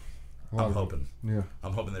 Yeah. A lot I'm of- hoping. Yeah.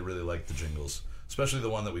 I'm hoping they really like the jingles. Especially the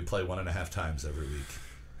one that we play 1.5 times every week.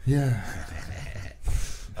 Yeah.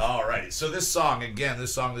 Alrighty, so this song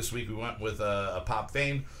this week we went with a pop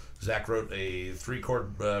vein. Zach wrote a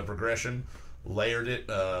 3-chord progression, layered it,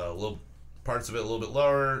 little parts of it a little bit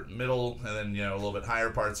lower, middle, and then a little bit higher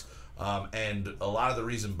parts. And a lot of the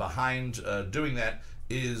reason behind doing that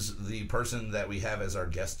is the person that we have as our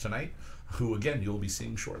guest tonight, who again you'll be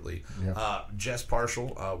seeing shortly. Yeah. Jess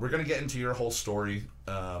Partial. We're gonna get into your whole story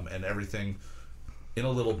and everything in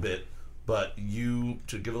a little bit. But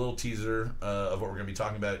to give a little teaser of what we're going to be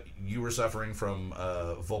talking about, you were suffering from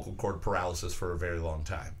vocal cord paralysis for a very long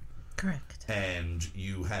time. Correct. And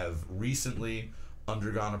you have recently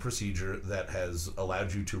undergone a procedure that has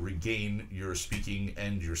allowed you to regain your speaking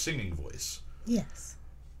and your singing voice. Yes.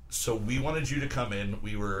 So we wanted you to come in.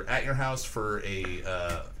 We were at your house for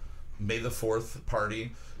a May the 4th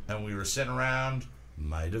party, and we were sitting around,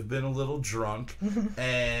 might have been a little drunk,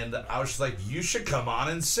 and I was just like, you should come on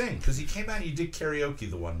and sing, because you came out and you did karaoke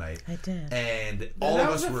the one night, I did. and And all that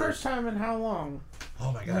of was us the were, first time in how long?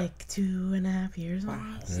 oh my god, Like 2.5 years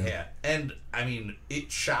almost. yeah. And I mean,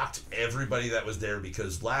 it shocked everybody that was there,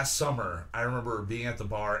 because last summer I remember being at the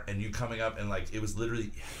bar and you coming up and like it was literally you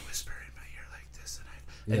had to whisper in my ear like this,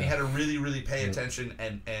 and you Yeah. had to really, really pay attention.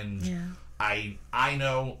 And Yeah. I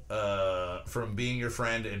know from being your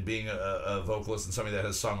friend and being a vocalist and somebody that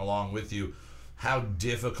has sung along with you, how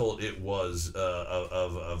difficult it was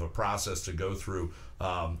of a process to go through.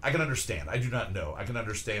 I can understand. I do not know. I can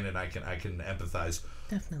understand, and I can empathize.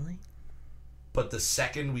 Definitely. But the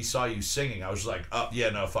second we saw you singing, I was like, oh, yeah,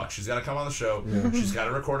 no, fuck. She's got to come on the show. She's got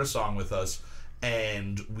to record a song with us.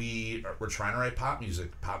 And we're trying to write pop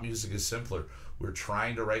music. Pop music is simpler. We're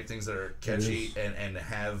trying to write things that are catchy and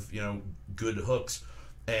have, good hooks.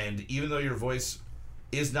 And even though your voice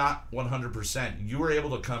is not 100%, you were able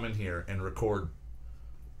to come in here and record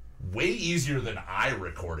way easier than I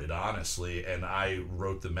recorded, honestly. And I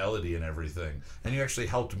wrote the melody and everything. And you actually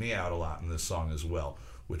helped me out a lot in this song as well,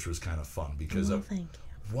 which was kind of fun because Well, at thank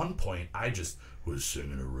you. one point I just was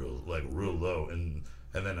singing it real low, and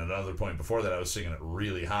then another point before that I was singing it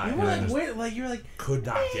really high, You and were I like, just wait, like you were like, could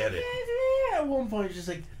not get it. at one point just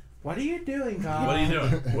like, "What are you doing, Kyle? What are you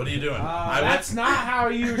doing? What are you doing?" That's not how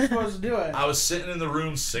you were supposed to do it. I was sitting in the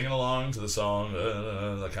room singing along to the song,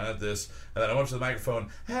 kind of this, and then I went to the microphone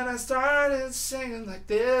and I started singing like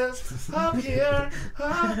this up here,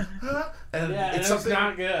 and it's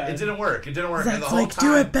not good. It didn't work. And the Zach's whole like, time,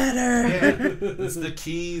 do it better. Yeah, it's the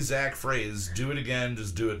key Zach phrase: "Do it again,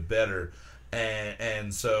 just do it better."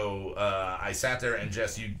 And so I sat there, and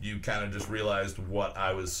Jess, you kind of just realized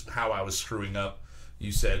how I was screwing up.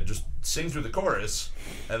 You said just sing through the chorus,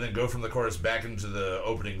 and then go from the chorus back into the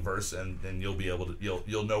opening verse, and you'll be able to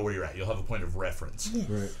you'll know where you're at. You'll have a point of reference. Yeah.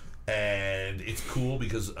 Right. And it's cool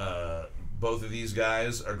because both of these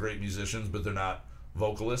guys are great musicians, but they're not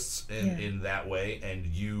vocalists in that way. And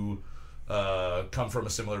you come from a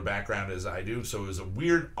similar background as I do, so it was a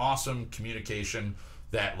weird, awesome communication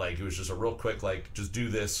that like it was just a real quick like just do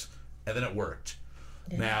this, and then it worked.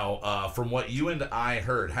 Yeah. Now, from what you and I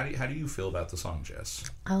heard, how do you feel about the song, Jess?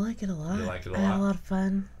 I like it a lot. You like it a I had lot? a lot of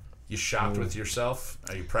fun. You shocked with yourself?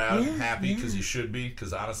 Are you proud? Yeah, Happy? Because yeah. you should be.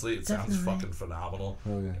 Because honestly, it Definitely. sounds fucking phenomenal.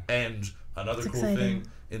 Oh, yeah. And another It's cool exciting.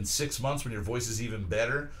 thing, in 6 months when your voice is even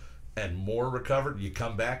better and more recovered, you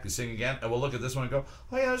come back, you sing again, and we'll look at this one and go,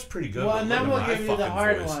 "Oh yeah, that's pretty good." Well, but and look then at we'll my give you the fucking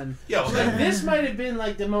hard voice. one. Yeah, well, Like, this might have been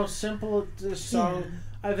like the most simple song Yeah.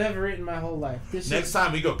 I've ever written my whole life. This next is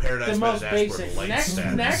time we go Paradise the by the most Dashboard basic. light Next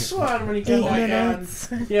status. one when you 8 come back on, minutes.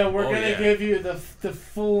 yeah, we're Oh, gonna yeah. give you the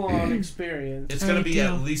full on experience. It's gonna be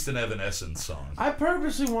at Ideal. least an Evanescence song. I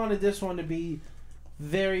purposely wanted this one to be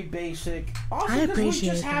very basic. Also, I because we appreciate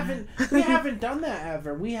just that. haven't done that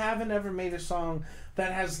ever. We haven't ever made a song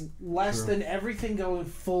that has less than everything going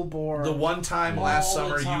full bore. The one time All last the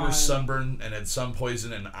summer you time. were sunburned and had sun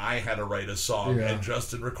poison, and I had to write a song, Yeah. and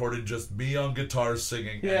Justin recorded just me on guitar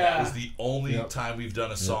singing. And that Yeah. was the only Yep. time we've done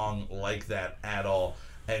a song like that at all.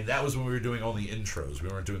 And that was when we were doing only intros. We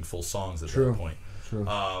weren't doing full songs at True. that point. True.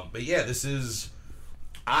 But yeah, this is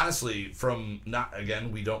honestly from not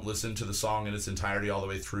again. We don't listen to the song in its entirety all the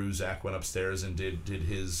way through. Zach went upstairs and did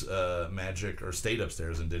his magic, or stayed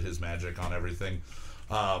upstairs and did his magic on everything.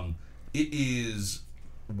 It is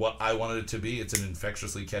what I wanted it to be. It's an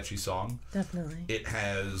infectiously catchy song. Definitely. It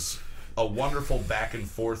has a wonderful back and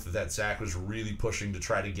forth that Zach was really pushing to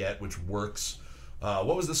try to get, which works.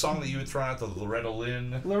 What was the song that you had thrown out? The Loretta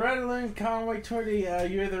Lynn? Loretta Lynn, Conway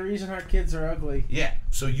Twitty, You're the Reason Our Kids Are Ugly. Yeah.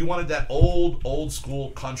 So you wanted that old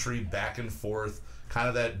school country back and forth, kind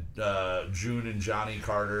of that June and Johnny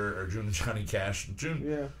Carter, or June and Johnny Cash. June.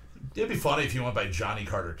 Yeah. It'd be funny if he went by Johnny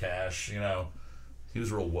Carter Cash, you know. He was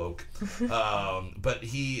real woke. But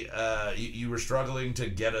you were struggling to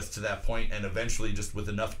get us to that point, and eventually just with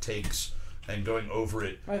enough takes and going over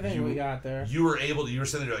it, I think we got there. you were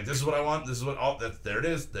sitting there like, this is what I want, this is what, there it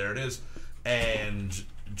is. And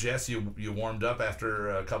Jess, you warmed up after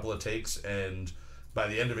a couple of takes, and by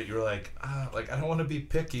the end of it, you were like, I don't want to be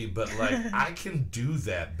picky, but like, I can do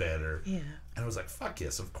that better. Yeah. And I was like, fuck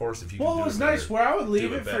yes, of course, if you Well, can do it was it better, nice where I would leave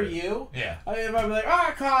do it for better. you. Yeah. I'd be like,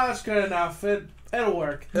 Kyle, that's good enough. It'll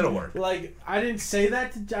work. It'll work. Like, I didn't say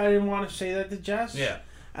that I didn't want to say that to Jess. Yeah.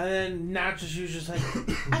 And then Natchez, she was just like,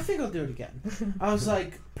 I think I'll do it again. I was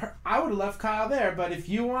like, I would have left Kyle there, but if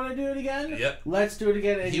you want to do it again, Yep. let's do it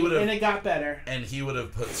again. And, and it got better. And he would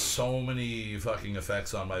have put so many fucking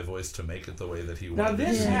effects on my voice to make it the way that he Now wanted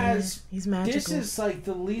this it. has, He's magical. this is like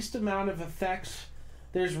the least amount of effects.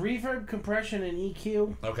 There's reverb, compression, and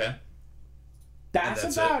EQ. Okay. That's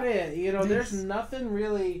that's about it. You know, Nice. there's nothing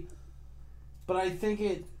really, but I think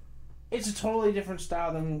it's a totally different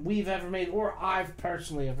style than we've ever made, or I've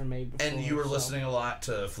personally ever made before. And you were so. listening a lot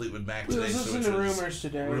to Fleetwood Mac We today. was listening to Rumors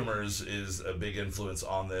today. Rumors is a big influence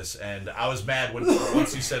on this, and I was mad when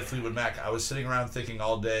once you said Fleetwood Mac. I was sitting around thinking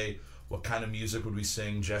all day, what kind of music would we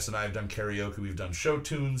sing? Jess and I have done karaoke. We've done show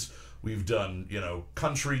tunes. We've done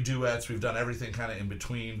country duets. We've done everything kind of in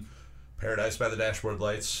between. Paradise by the Dashboard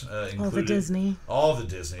Lights included. All the Disney. All the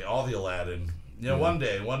Disney, all the Aladdin. One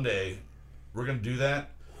day, we're gonna do that,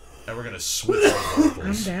 and we're gonna switch the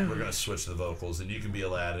vocals. I'm down. We're gonna switch the vocals, and you can be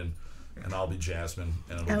Aladdin, and I'll be Jasmine,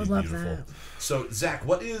 and it'll I be would love beautiful. that. So, Zach,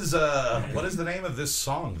 what is the name of this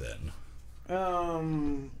song then?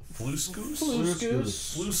 Floose Goose? Floose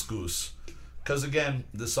Goose. Floose Goose. Because again,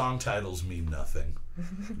 the song titles mean nothing.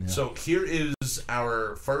 So here is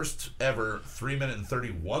our first ever 3-minute and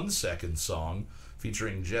 31-second song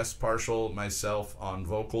featuring Jess Partial, myself on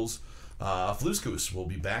vocals. Floose Goose will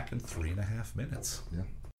be back in 3.5 minutes. Yeah.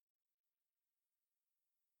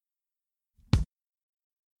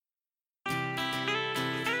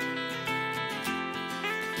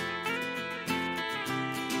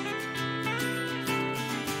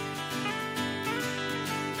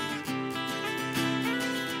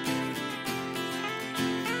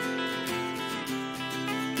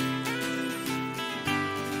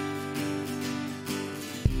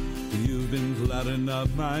 been clouding up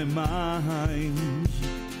my mind.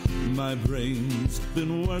 My brain's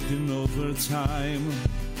been working overtime,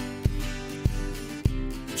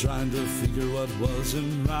 trying to figure what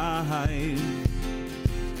wasn't right,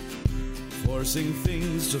 forcing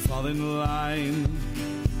things to fall in line.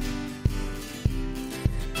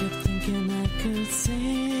 Kept thinking I could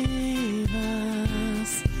save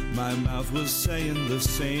us. My mouth was saying the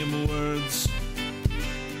same words,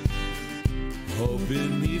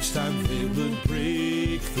 hoping each time they would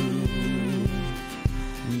break through,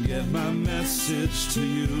 get my message to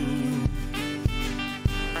you.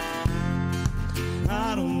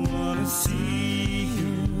 I don't wanna see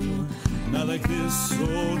you not like this,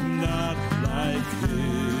 oh, not like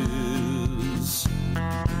this.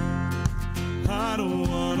 I don't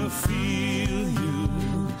wanna feel you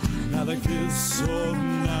not like this, oh,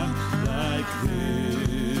 not like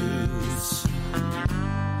this.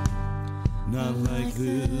 Not like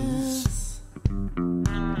this.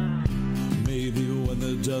 Maybe when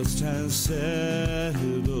the dust has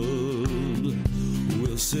settled,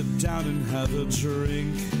 we'll sit down and have a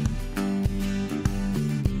drink,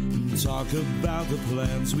 talk about the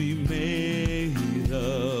plans we made,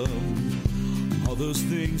 all those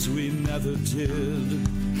things we never did.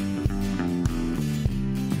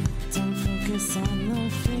 Don't focus on the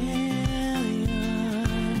failure.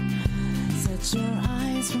 Set your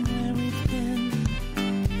eyes from where we've been.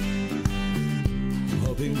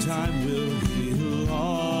 Hoping time will heal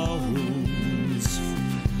all wounds.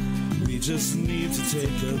 We just need to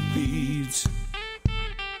take a beat.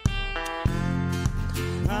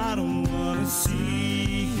 I don't wanna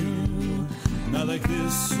see you not like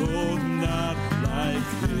this, oh, not like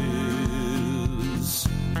this.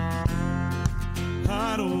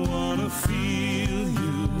 I don't wanna feel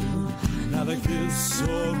you not like this,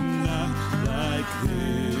 oh, not like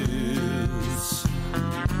this.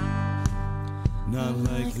 Not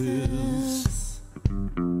like this.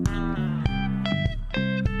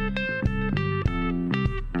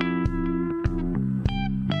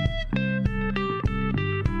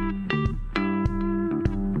 Not like this,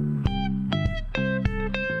 oh, not like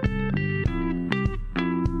this.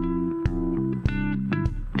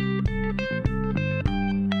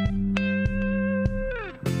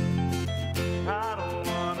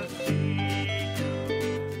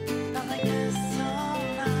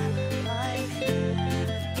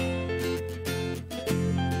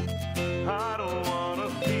 I don't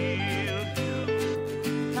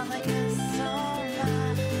wanna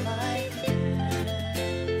feel you.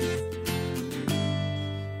 Not like this, oh, not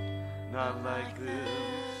like this. Not like this.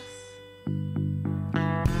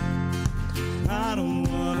 I don't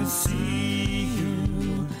wanna see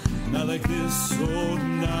you. Not like this, oh,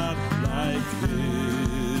 not like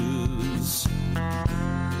this.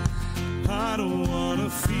 I don't wanna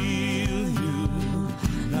feel you.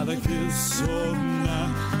 Not like this, oh,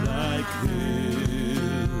 not like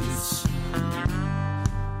this.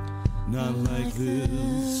 Not like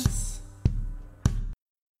this.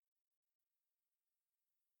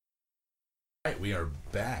 All right, we are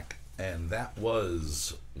back, and that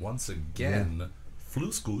was once again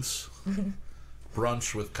Fluskus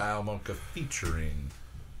Brunch with Kyle Mocha featuring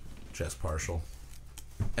Jess Partial,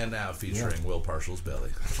 and now featuring Will Partial's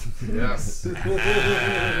belly. Yes.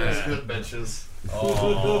 That's good, bitches.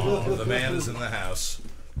 Oh, the man is in the house.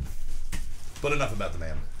 But enough about the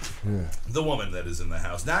man. Yeah. The woman that is in the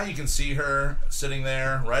house. Now you can see her sitting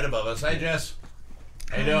there right above us. Hey, Jess.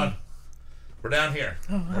 How you doing? We're down here.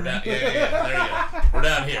 We're down. Yeah. There you go. We're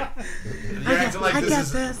down here. You're acting like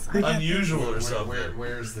this is unusual or something.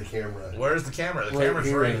 Where's the camera? Where's the camera? The Right camera's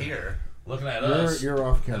here. right here, looking at us. You're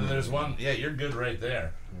off And camera. then there's one. Yeah, you're good right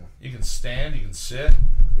there. You can stand. You can sit.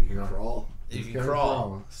 You can crawl. You can Gotta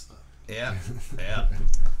crawl. Yeah.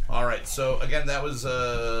 All right. So again, that was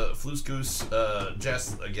Fluskus.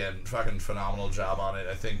 Jess, again, fucking phenomenal job on it.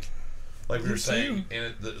 I think, like we were saying,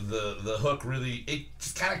 and the hook really, it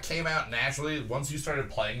just kind of came out naturally. Once you started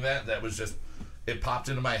playing that was just, it popped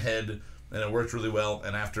into my head and it worked really well.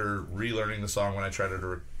 And after relearning the song when I tried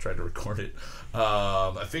to record it,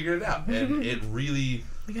 I figured it out, and it really.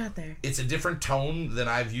 We got there. It's a different tone than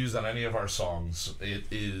I've used on any of our songs. It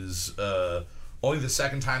is only the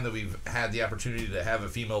second time that we've had the opportunity to have a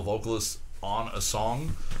female vocalist on a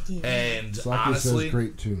song. Yeah. And Slacky honestly, says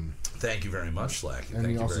great tune. thank you very much, Slacky. And Thank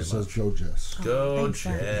he you also very says much. Joe Jess. Go thanks,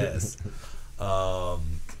 Slacky. Jess.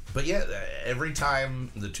 But yeah, every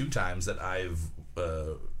time, the two times that I've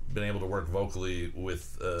been able to work vocally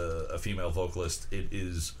with a female vocalist,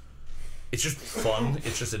 it's just fun.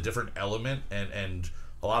 It's just a different element, and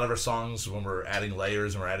a lot of our songs, when we're adding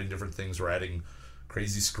layers and we're adding different things, we're adding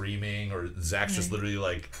crazy screaming, or Zach's just literally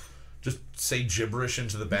like just say gibberish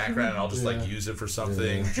into the background, and I'll just like use it for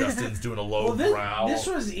something. Justin's doing a low growl. This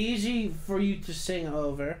was easy for you to sing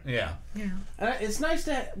over. Yeah. It's nice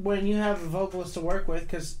that when you have a vocalist to work with,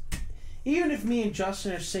 because even if me and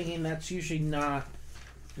Justin are singing, that's usually not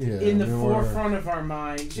in the forefront of our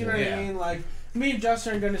minds. You know what I mean? Like, me and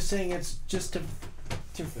Justin are going to sing, it's just to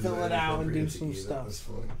fill it out and do some stuff.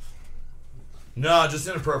 No, just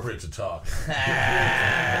inappropriate to talk.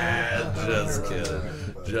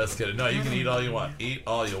 Just kidding. No, you can eat all you want. Eat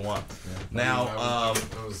all you want. Now, I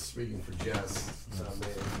was speaking for Jess.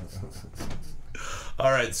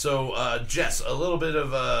 All right, so Jess, a little bit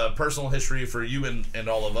of personal history for you and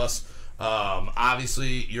all of us.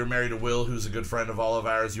 Obviously, you're married to Will, who's a good friend of all of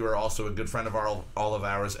ours. You are also a good friend of all of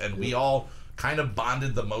ours, and we all kind of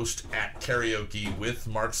bonded the most at karaoke with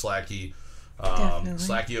Mark Slacky.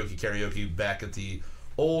 Slackyoke Karaoke back at the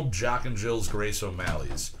old Jock and Jill's Grace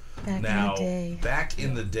O'Malley's. Back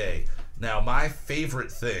in the day. Now, my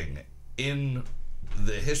favorite thing in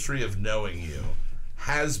the history of knowing you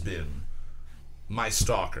has been my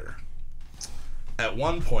stalker. At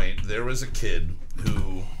one point, there was a kid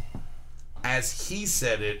who, as he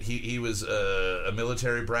said it, he was a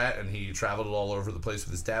military brat, and he traveled all over the place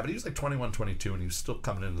with his dad, but he was like 21, 22, and he was still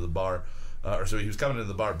coming into the bar. He was coming into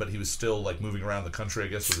the bar, but he was still like moving around the country, I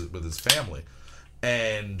guess, with his family.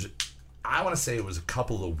 And I want to say it was a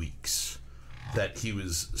couple of weeks that he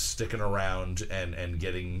was sticking around and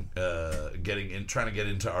getting in, trying to get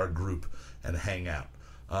into our group and hang out.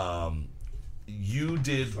 You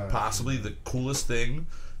did possibly the coolest thing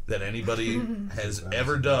that anybody has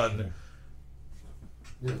ever done.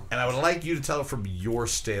 And I would like you to tell it from your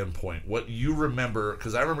standpoint, what you remember,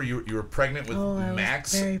 because I remember you were pregnant with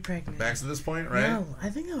Max. I was very pregnant. Max at this point, right? No,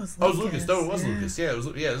 I think it was Lucas. Oh, it was Lucas. No, it was Lucas. Yeah,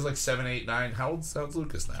 it was like 7, 8, 9. How old's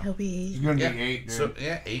Lucas now? He'll be 8. He's going to be 8, dude. So,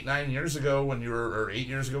 8, 9 years ago when you were, or 8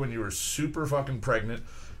 years ago when you were super fucking pregnant,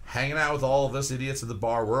 hanging out with all of us idiots at the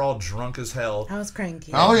bar. We're all drunk as hell. I was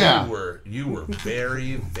cranky. Oh, yeah. You were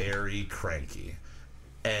very, very cranky.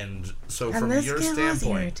 And so and from this your kid standpoint,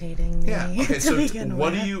 was irritating me. yeah. Okay, so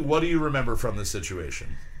what with. do you remember from this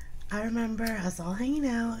situation? I remember us all hanging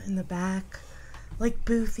out in the back, like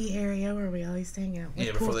boothie area where we always hang out.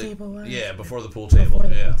 Where the pool table was. Yeah, before the pool table.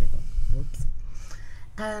 Pool table. Whoops.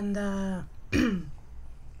 And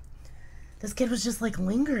this kid was just like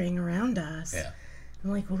lingering around us. Yeah.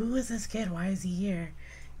 I'm like, well, who is this kid? Why is he here?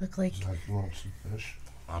 Look like. You want some fish?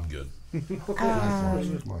 I'm good.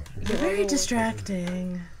 Very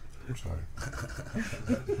distracting. I'm sorry.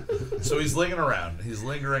 So he's lingering around. He's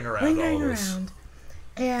lingering around all of us.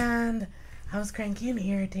 And I was cranky and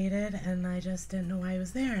irritated, and I just didn't know why he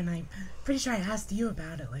was there. And I'm pretty sure I asked you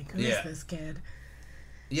about it. Like, who is this kid?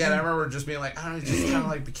 Yeah, and I remember just being like, he just kind of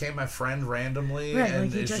like became my friend randomly. Right, and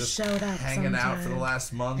like he just showed up hanging out for the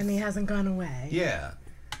last month. And he hasn't gone away. Yeah.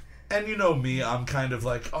 And you know me, I'm kind of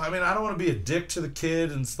like, I don't want to be a dick to the kid,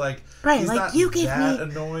 and it's like, right, he's like not you gave that me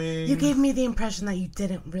annoying. You gave me the impression that you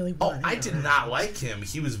didn't really want him. I did not like him.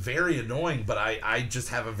 He was very annoying, but I just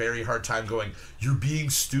have a very hard time going, you're being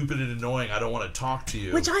stupid and annoying. I don't want to talk to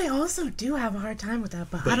you. Which I also do have a hard time with that,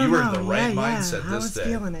 but I don't know. But you were in the right mindset I this was day.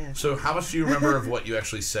 Feeling it. So how much do you remember of what you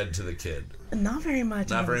actually said to the kid? Not very much.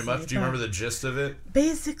 Not very much? Do you remember the gist of it?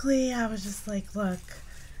 Basically, I was just like, look,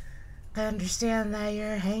 I understand that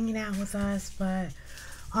you're hanging out with us, but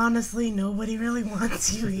honestly, nobody really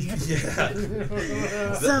wants you here. Yeah.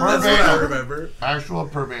 So, that's what I remember. Actual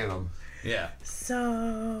verbatim. Yeah.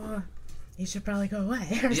 So you should probably go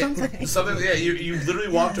away or something. Yeah, you literally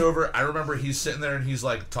walked over. I remember he's sitting there and he's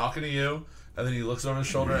like talking to you, and then he looks over his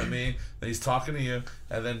shoulder at me, and he's talking to you,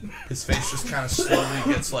 and then his face just kind of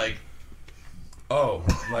slowly gets like,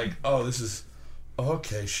 this is,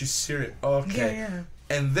 okay, she's serious. Okay. Yeah.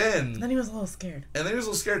 And then he was a little scared. And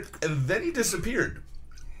then he disappeared.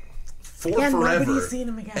 For forever. Nobody's seen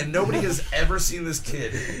him again. And nobody has ever seen this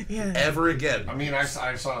kid ever again. I mean, I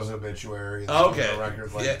saw his obituary. Okay. On the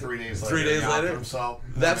record, 3 days later. 3 days later? Himself.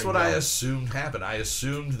 That's what I assumed happened. I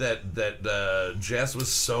assumed that Jess was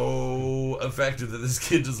so effective that this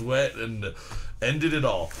kid just went and ended it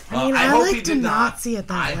all. I hope like he to did not see it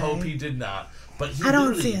that way. I hope he did not. But I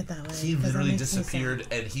don't see it that way. He literally disappeared,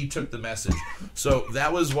 and he took the message. So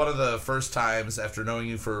that was one of the first times after knowing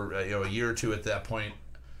you for a year or two at that point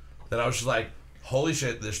that I was just like, holy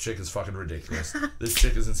shit, this chick is fucking ridiculous. This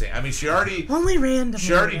chick is insane. I mean, she already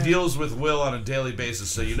deals with Will on a daily basis,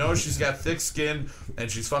 so you know she's got thick skin and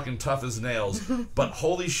she's fucking tough as nails. But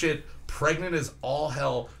holy shit, pregnant as all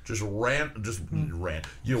hell, just ran.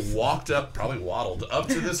 You walked up, probably waddled up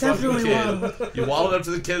to this fucking kid. You waddled up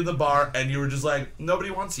to the kid in the bar, and you were just like,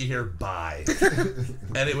 nobody wants you here, bye.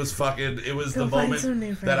 And it was the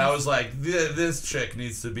moment that I was like, this chick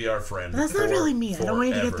needs to be our friend. But that's not really me. I don't want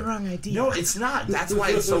you to get the wrong idea. No, it's not. That's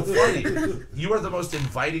why it's so funny. You are the most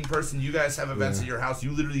inviting person. You guys have events at your house.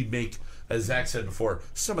 You literally make, as Zach said before,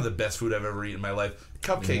 some of the best food I've ever eaten in my life.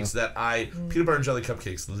 Cupcakes peanut butter and jelly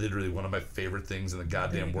cupcakes, literally one of my favorite things in the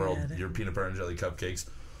goddamn world. Your peanut butter and jelly cupcakes.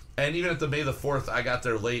 And even at the May the 4th, I got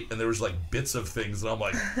there late, and there was like bits of things, and I'm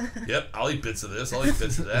like, yep, I'll eat bits of this, I'll eat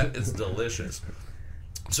bits of that. It's delicious.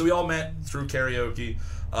 So we all met through karaoke,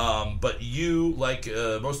 but you, like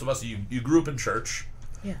most of us, you grew up in church.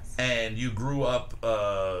 Yes. And you grew up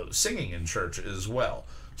singing in church as well.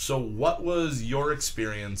 So what was your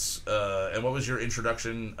experience, and what was your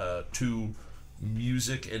introduction to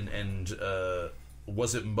music, and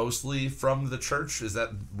was it mostly from the church? Is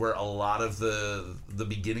that where a lot of the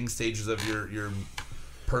beginning stages of your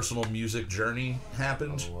personal music journey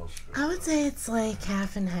happened? I would say it's like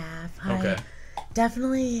half and half. Okay. I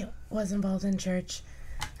definitely was involved in church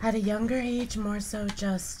at a younger age, more so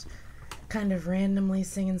just kind of randomly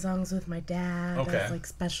singing songs with my dad. Okay. As like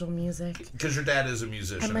special music. Because your dad is a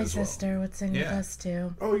musician and my as well. sister would sing with us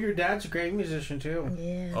too. Oh, your dad's a great musician too.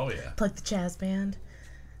 Yeah. Oh yeah. Like the jazz band.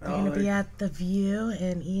 They're going to be at the View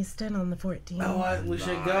in Easton on the 14th. Oh, we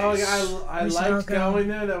should go. I liked going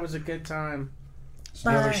there. That was a good time. It's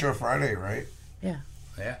another show Friday, right? Yeah.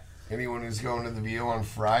 Yeah. Anyone who's going to the View on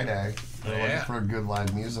Friday, looking for good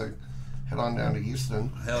live music, head on down to Easton.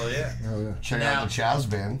 Hell yeah. Check out the Chaz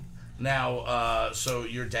Band. Now, so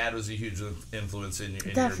your dad was a huge influence in your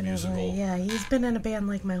musical. Definitely, yeah. He's been in a band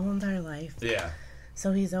like my whole entire life. Yeah.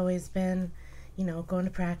 So he's always been, going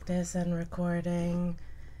to practice and recording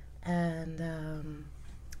and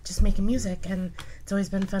just making music. And it's always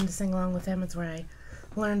been fun to sing along with him. It's where I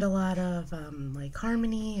learned a lot of like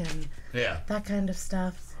harmony and that kind of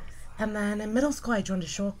stuff. And then in middle school, I joined a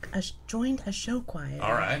show choir.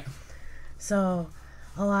 All right. So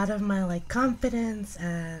a lot of my like confidence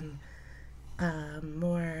and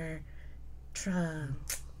more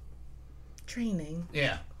training.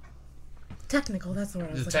 Yeah. Technical, that's the word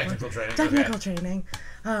I was looking for. Training. Technical training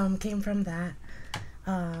came from that.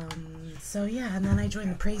 So yeah, and then I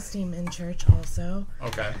joined the praise team in church also.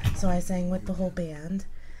 Okay. So I sang with the whole band,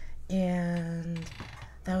 and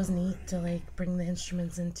that was neat to like bring the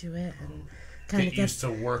instruments into it and kind of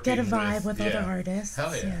get a vibe with other artists.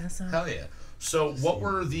 Hell yeah. So. Hell yeah. So what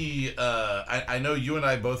were the I know you and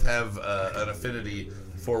I both have an affinity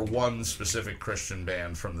for one specific Christian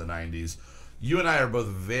band from the 90s. You and I are both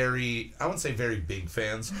I wouldn't say very big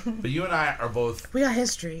fans, but you and I are both... We got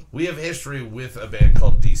history. We have history with a band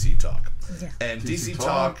called DC Talk. Yeah. And DC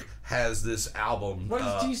Talk has this album... What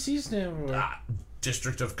does DC stand for?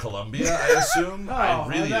 District of Columbia, I assume. I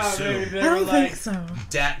really assume. I don't think so.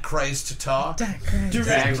 Dat Christ Talk. Dat Christ.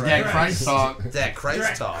 Dat Christ Talk. Dat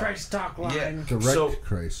Christ Talk. Christ Talk line. Yeah. Direct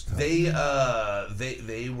Christ Talk.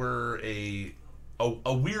 They were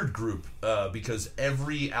a weird group because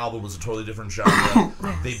every album was a totally different genre.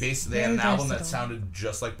 They had an album that sounded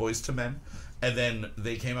just like Boyz II Men, and then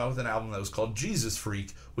they came out with an album that was called Jesus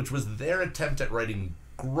Freak, which was their attempt at writing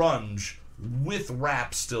grunge with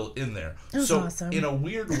rap still in there. So awesome. In a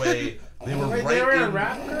weird way, they were They were a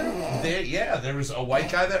rap group? There was a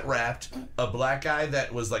white guy that rapped, a black guy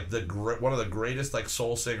that was like one of the greatest like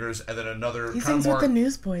soul singers, and then another He kind of sings more... with the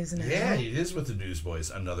Newsboys now. Yeah, he is with the Newsboys,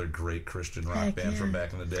 another great Christian rock band from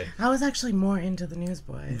back in the day. I was actually more into the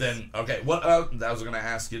Newsboys. Then, okay, what I was going to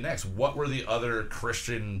ask you next. What were the other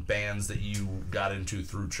Christian bands that you got into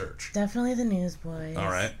through church? Definitely the Newsboys. All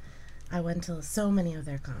right. I went to so many of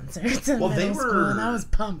their concerts in middle school, and I was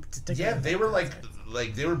pumped to go. They were like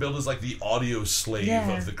they were billed as like the audio slave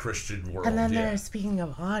of the Christian world. And then there's, speaking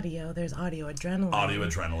of audio, there's Audio Adrenaline. Audio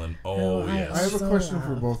Adrenaline. Oh, yes. I have a question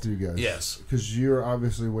for both of you guys. Yes. Because you're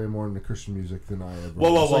obviously way more into Christian music than I ever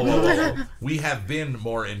was. Whoa. We have been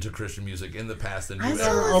more into Christian music in the past than you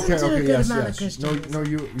ever. Okay, yes. No,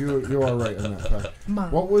 you are right on that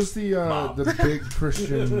fact. What was the big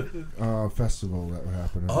Christian festival that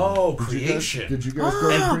happened? Oh, Creation. Did you guys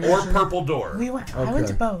go to or Purple Door? I went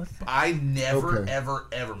to both. I never, ever.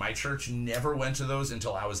 My church never went to those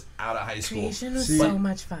until I was out of high school. Creation was so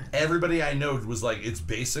much fun. Everybody I know was like, it's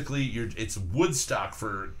basically it's Woodstock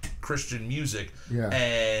for Christian music. Yeah.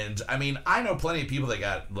 And I mean, I know plenty of people that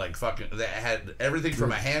got like that had everything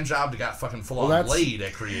from a hand job to got fucking full on laid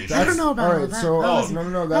at Creation. I don't know about all right, that. So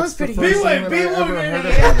No, that's the first thing that I ever heard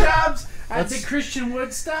about. Hand jobs at the Christian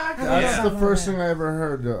Woodstock. That's the first thing I ever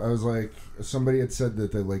heard. I was like, somebody had said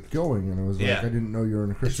that they liked going, and I was like, Yeah. I didn't know you were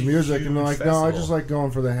into Christian It's a music, and they're like, huge no, I festival. just like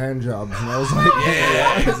going for the hand jobs, and I was like,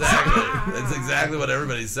 Yeah, exactly. That's exactly what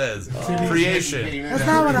everybody says. Creation. That's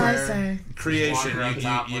not what I say. Creation. Walk around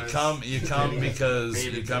You topless.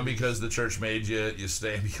 come because the church made you. You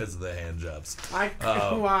stay because of the hand jobs. I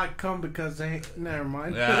come because they. Never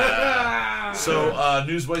mind. So,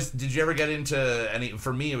 Newsboys, did you ever get into any?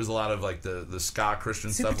 For me, it was a lot of like the ska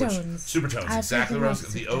Christian stuff. Supertones, I exactly what I was.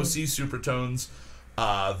 freaking The love OC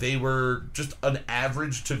Supertones. They were just an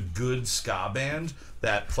average to good ska band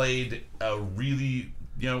that played a really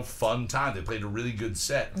fun time. They played a really good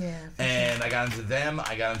set. Yeah, and I got into them.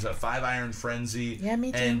 I got into Five Iron Frenzy. Yeah,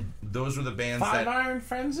 me too. And those were the bands Five that. Iron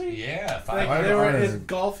Frenzy. Yeah, Like Five they Iron. were a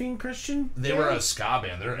golfing Christian. They were a ska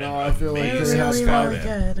band. They're No, an I feel like amazing they have really, ska really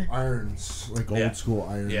band. good. irons, like Yeah. old school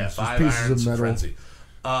irons. Yeah, just Five pieces Irons of metal. Frenzy.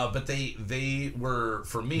 But they were,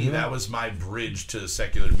 for me, that was my bridge to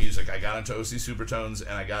secular music. I got into OC Supertones,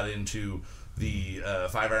 and I got into the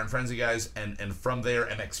Five Iron Frenzy guys, and from there,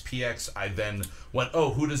 MXPX, I then went,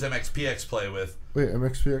 who does MXPX play with? Wait,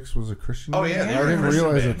 MXPX was a Christian Oh band? yeah, they I were a didn't Christian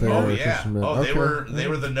realize band. that they were a Christian band. Oh, they Okay.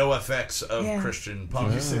 were the NoFX of Yeah. Christian Did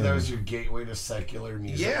punk. you say that was your gateway to secular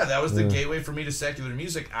music? Yeah, that was the gateway for me to secular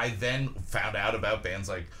music. I then found out about bands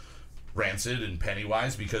like Rancid and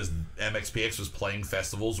Pennywise because MXPX was playing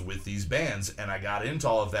festivals with these bands, and I got into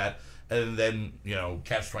all of that. And then,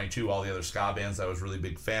 Catch-22, all the other ska bands I was really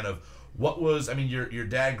big fan of. What was, your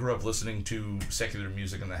dad grew up listening to secular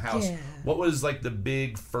music in the house. Yeah. What was like the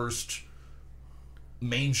big first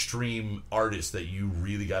mainstream artist that you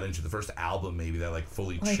really got into? The first album maybe that like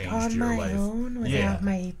fully Like changed on your my life? own, without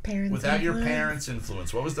my parents' Without your influence? parents'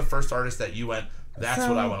 influence. What was the first artist that you went, that's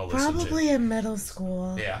what I want to listen Probably to? in middle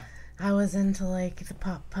school. Yeah. I was into like the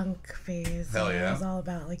pop punk phase. Hell and yeah. It was all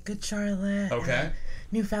about like Good Charlotte. Okay. And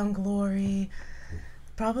Newfound Glory.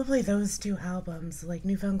 Probably those two albums, like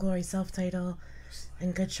Newfound Glory self-title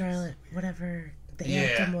and Good Charlotte, whatever the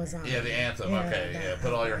anthem was on. Yeah, the anthem. Okay. that Yeah.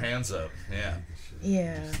 Put all your hands up. Yeah.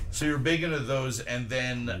 Yeah. So you're big into those, and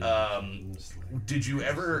then did you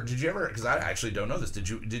ever? Because I actually don't know this. Did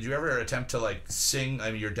you ever attempt to like sing?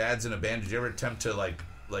 Your dad's in a band. Did you ever attempt to like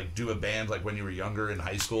do a band like when you were younger in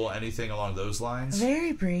high school? Anything along those lines?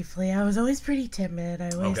 Very briefly. I was always pretty timid.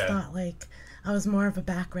 I always Okay. thought like I was more of a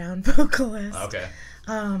background vocalist. Okay.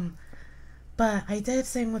 But I did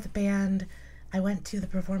sing with a band. I went to the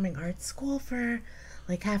performing arts school for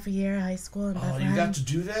like half a year, high school in Oh, Bethlehem. you got to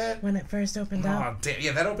do that? When it first opened up. Oh, damn.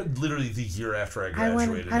 Yeah, that opened literally the year after I I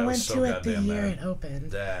graduated. went was so to it the goddamn year mad. it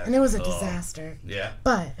opened. That- and it was a oh. disaster. Yeah.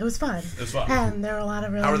 But it was fun. It was fun. And there were a lot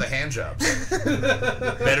of really... How are the hand jobs?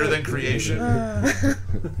 Better than Creation?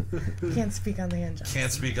 Can't speak on the hand job.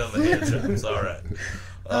 Can't speak on the hand jobs. All right.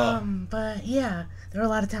 But yeah, there were a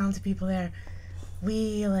lot of talented people there.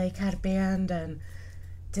 We like had a band and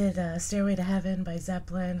did Stairway to Heaven by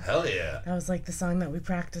Zeppelin. Hell yeah. That was like the song that we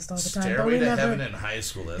practiced all the time. but Stairway we to never... Heaven in high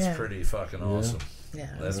school. That's Yeah. pretty fucking awesome.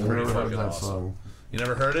 Yeah. That's I've pretty never heard fucking that awesome. song. You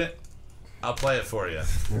never heard it? I'll play it for you.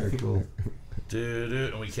 Very cool.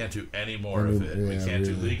 And we can't do any more of it. We yeah, can't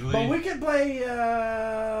do really. legally. But we could play.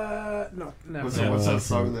 No, never. What's that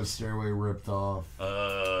song that Stairway ripped off?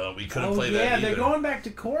 We couldn't Oh play yeah, that either. they're going back to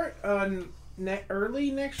court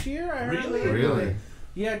early next year. I heard. Really?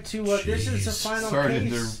 Yeah. This is the final Sorry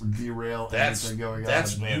case. to derail That's everything going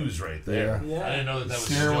that's on. but news right there. Yeah. I didn't know that was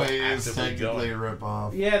Stairway still is actively technically a going. rip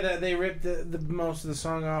off. Yeah, they ripped the most of the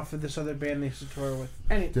song off of this other band they used to tour with.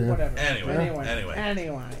 Damn. Whatever.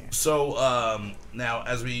 Anyway. So now,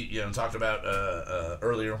 as we talked about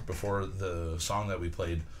earlier before the song that we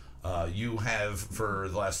played, you have for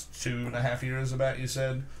the last 2.5 years, you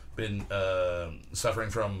said, been suffering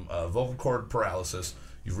from vocal cord paralysis.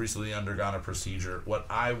 You've recently undergone a procedure. What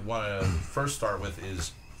I want to first start with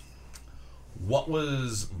is, what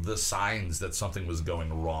was the signs that something was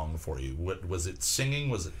going wrong for you? What was it?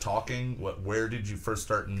 Singing? Was it talking? Where did you first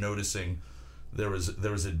start noticing there was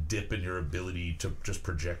a dip in your ability to just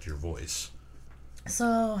project your voice?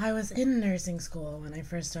 So I was in nursing school when I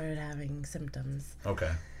first started having symptoms.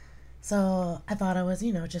 Okay. So I thought I was,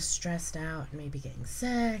 just stressed out, maybe getting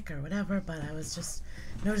sick or whatever, but I was just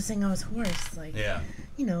noticing I was hoarse. Like, Yeah.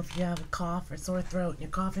 if you have a cough or sore throat and you're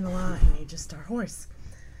coughing a lot and you just are hoarse.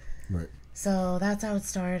 Right. So that's how it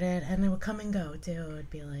started, and it would come and go too. It would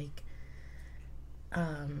be like,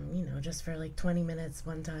 just for like 20 minutes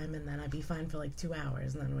one time, and then I'd be fine for like 2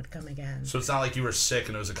 hours, and then it would come again. So it's not like you were sick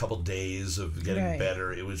and it was a couple days of getting Right.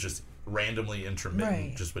 better. It was just randomly intermittent,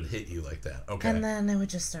 Right. just would hit you like that. Okay. And then it would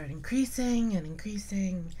just start increasing,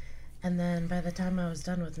 and then by the time I was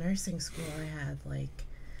done with nursing school, I had like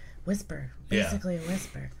whisper. Basically a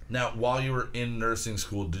whisper. Now, while you were in nursing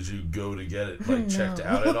school, did you go to get it checked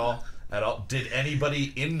out at all? Did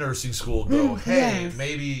anybody in nursing school go, hey,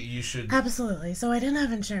 maybe you should... Absolutely. So I didn't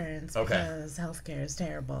have insurance because healthcare is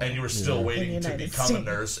terrible. And you were still waiting to become a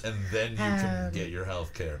nurse, and then you can get your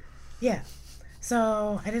healthcare. Yeah.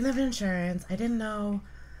 So I didn't have insurance. I didn't know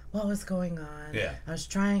what was going on. Yeah. I was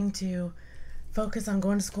trying to focus on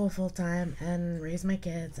going to school full time and raise my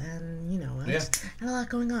kids, and, you know, I had a lot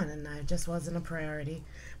going on, and I just wasn't a priority,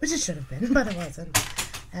 which it should have been, but it wasn't.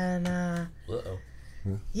 And,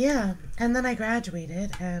 yeah, and then I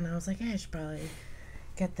graduated, and I was like, hey, I should probably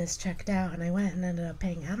get this checked out, and I went and ended up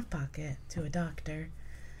paying out of pocket to a doctor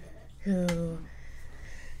who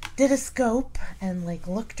did a scope and, like,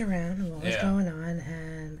 looked around at what was going on,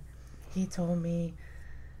 and he told me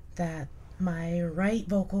that my right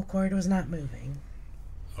vocal cord was not moving.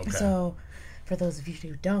 Okay. So, for those of you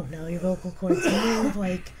who don't know, your vocal cords move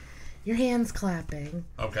like your hands clapping.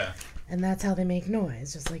 Okay. And that's how they make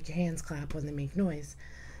noise, just like your hands clap when they make noise.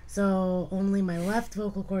 So only my left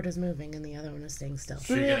vocal cord is moving and the other one is staying still.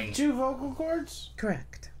 So you have 2 vocal cords?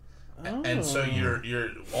 Correct. And so you're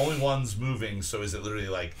only one's moving, so is it literally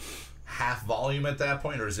like half volume at that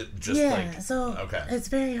point, or is it just it's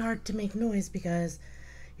very hard to make noise because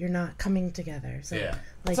you're not coming together. So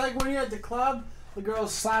it's like when you're at the club, the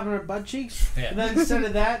girl's slapping her butt cheeks, and then instead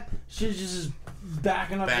of that, she's just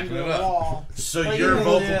backing up into the wall. So like your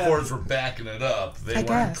vocal cords were backing it up. They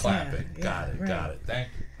weren't clapping. Got it. Thank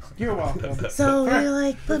you. You're welcome. So he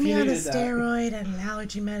like put me on a steroid and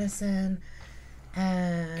allergy medicine,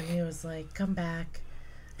 and he was like, come back,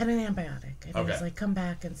 and an antibiotic. And he was like, come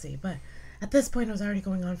back and see. But at this point, it was already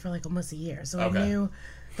going on for like almost a year. So I knew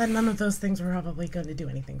that none of those things were probably going to do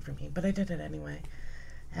anything for me. But I did it anyway.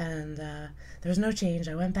 And there was no change.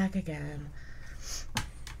 I went back again.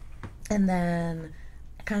 And then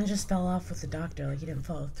I kind of just fell off with the doctor. Like, he didn't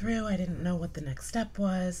follow through. I didn't know what the next step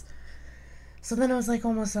was. So then it was like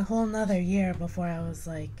almost a whole nother year before I was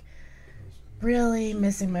like really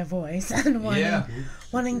missing my voice and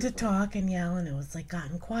wanting to talk and yell, and it was like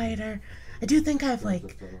gotten quieter. I do think I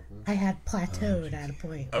had plateaued at a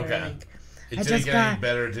point where like it didn't get any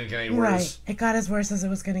better, it didn't get any worse. Right. It got as worse as it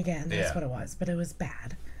was gonna get, and that's what it was. But it was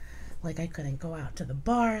bad. Like, I couldn't go out to the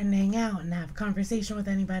bar and hang out and have a conversation with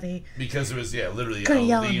anybody. Because it was, literally couldn't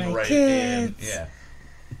yell at my kids. In. Yeah.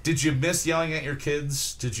 Did you miss yelling at your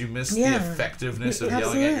kids? Did you miss the effectiveness of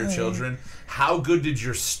yelling at your children? How good did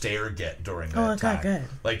your stare get during that time? Oh, it got good.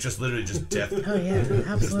 Like, just literally just death. Oh, yeah,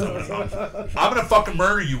 absolutely. I'm going to fucking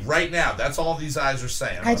murder you right now. That's all these eyes are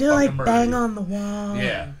saying. I do, like, bang on the wall.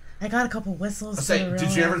 Yeah. I got a couple whistles.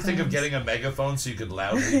 Did you ever think of getting a megaphone so you could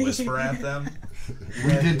loudly whisper at them?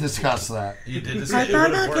 We did discuss that. You did discuss. I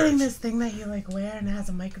thought about getting this thing that you like wear and it has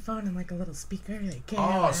a microphone and like a little speaker.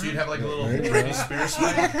 So you'd have like a little Britney Spears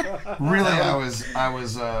thing. Really, I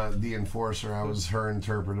was the enforcer. I was her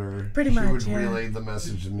interpreter. Pretty much. She would relay the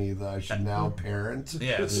message to me that I should now parent.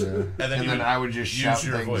 Yes. Yeah. And then I would just shout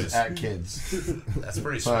things at kids. That's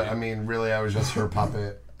pretty sweet. But I mean, really, I was just her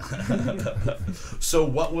puppet. So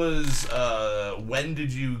what was when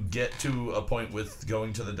did you get to a point with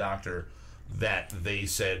going to the doctor that they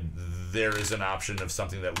said there is an option of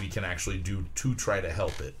something that we can actually do to try to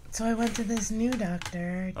help it? So I went to this new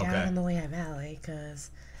doctor down in the Lehigh Valley because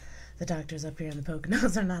the doctors up here in the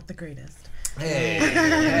Poconos are not the greatest.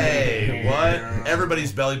 Hey, what?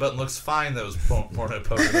 Everybody's belly button looks fine. Those Pocono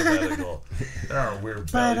Medical. There are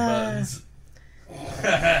weird belly buttons.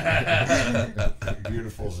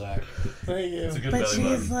 Beautiful, Zach. Thank you. It's a good belly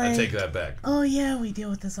button. Like, I take that back. Oh yeah, we deal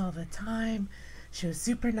with this all the time. She was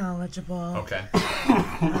super knowledgeable. Okay.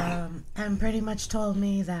 And pretty much told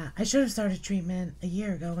me that I should have started treatment a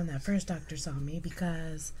year ago when that first doctor saw me,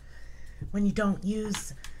 because when you don't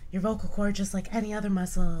use your vocal cord just like any other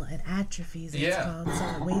muscle, it atrophies, it's called, so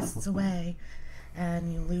it wastes away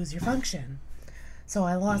and you lose your function. So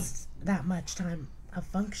I lost that much time of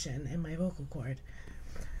function in my vocal cord.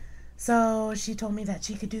 So she told me that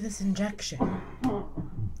she could do this injection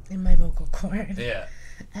in my vocal cord. Yeah.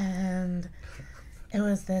 And it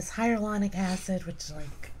was this hyaluronic acid, which,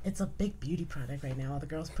 like, it's a big beauty product right now. All the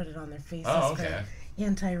girls put it on their faces for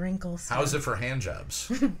anti-wrinkle stuff. How is it for hand jobs?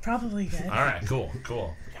 Probably good. All right, cool.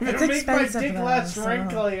 It's expensive, make my dick less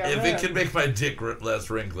wrinkly. If it can make my dick less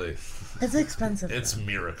wrinkly. It's expensive. It's a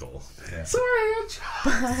miracle. Yeah. Sorry,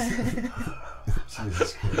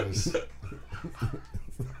 Jesus Christ.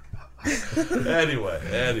 Anyway.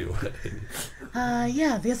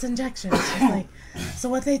 Yeah, this injection. Like, so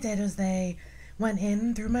what they did is they went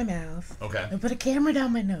in through my mouth. Okay. They put a camera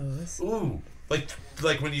down my nose. Ooh.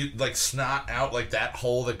 Like when you like snot out like that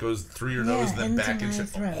hole that goes through your nose and then into back my into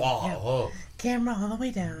throat. oh. Camera all the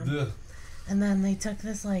way down. Ugh. And then they took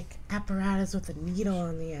this like apparatus with a needle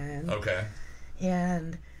on the end. Okay.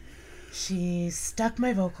 And she stuck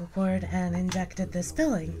my vocal cord and injected this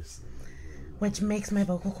filling, which makes my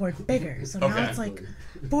vocal cord bigger. So now it's like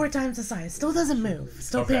 4 times the size. Still doesn't move.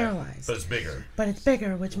 Still paralyzed. But it's bigger. But it's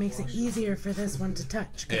bigger, which makes it easier for this one to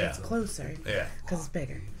touch because it's closer. Yeah. Because it's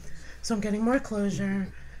bigger. So I'm getting more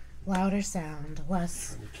closure, louder sound,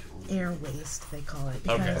 less air waste, they call it.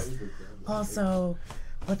 Because also,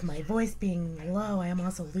 with my voice being low, I am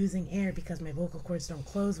also losing air because my vocal cords don't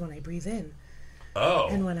close when I breathe in. Oh.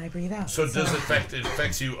 And when I breathe out. So it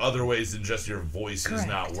affects you other ways than just your voice is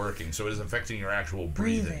not working. So it is affecting your actual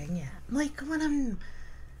breathing. Yeah. Like when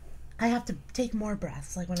I have to take more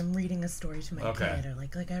breaths, like when I'm reading a story to my kid, or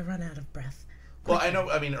like I run out of breath. Well, I know.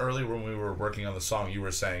 I mean, earlier when we were working on the song, you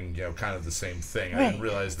were saying, kind of the same thing. Right. I didn't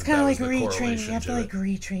realize that it's kind of was like the retraining. correlation. You have to like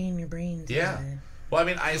retrain your brain. Yeah. Well, I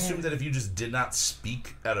mean, I assume that if you just did not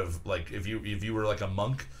speak out of like if you were like a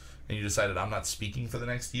monk and you decided I'm not speaking for the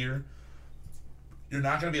next year, you're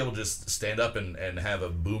not going to be able to just stand up and have a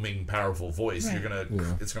booming, powerful voice. Right.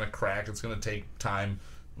 It's gonna crack. It's gonna take time.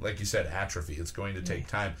 Like you said, atrophy. It's going to take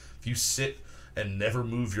time. If you sit and never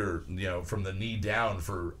move your from the knee down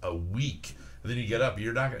for a week. And then you get up,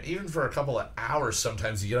 you're not gonna, even for a couple of hours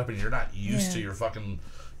sometimes you get up and you're not used to your fucking,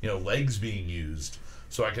 legs being used.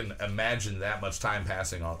 So I can imagine that much time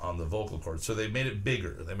passing on the vocal cord. So they made it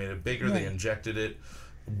bigger. They injected it.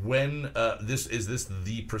 When, is this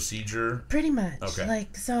the procedure? Pretty much. Okay.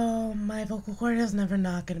 Like, so my vocal cord is never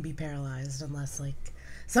not going to be paralyzed unless, like,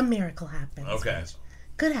 some miracle happens. Okay.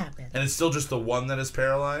 Could happen. And it's still just the one that is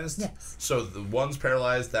paralyzed? Yes. So the one's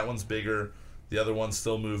paralyzed, that one's bigger. The other one's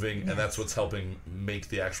still moving, and that's what's helping make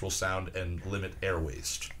the actual sound and limit air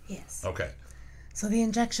waste. Yes. Okay. So the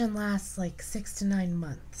injection lasts like 6 to 9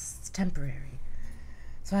 months. It's temporary.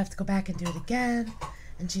 So I have to go back and do it again.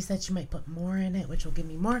 And she said she might put more in it, which will give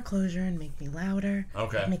me more closure and make me louder.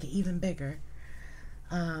 Okay. Make it even bigger.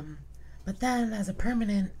 But then, as a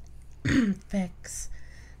permanent fix,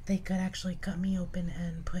 they could actually cut me open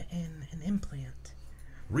and put in an implant.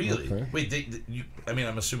 Really? Okay. Wait,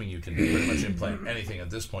 I'm assuming you can pretty much implant anything at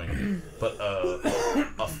this point, but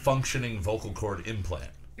a functioning vocal cord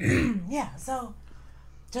implant. Yeah, so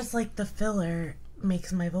just like the filler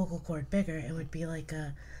makes my vocal cord bigger, it would be like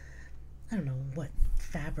I don't know what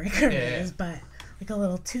fabric it is, but like a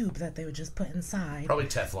little tube that they would just put inside. Probably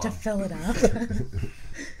Teflon. To fill it up.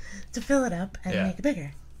 To fill it up and make it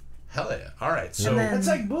bigger. Hell yeah. All right, so... It's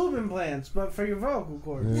like boob implants, but for your vocal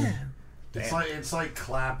cords. Yeah. It's like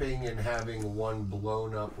clapping and having one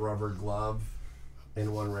blown up rubber glove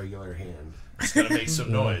and one regular hand. It's gonna make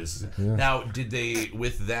some noise. Yeah. Now, did they,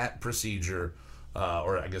 with that procedure,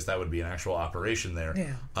 or I guess that would be an actual operation there?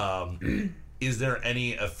 Yeah. Is there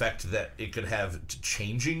any effect that it could have to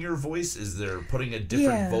changing your voice? Is there putting a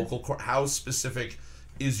different vocal cord? How specific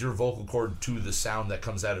is your vocal cord to the sound that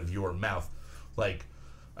comes out of your mouth? Like,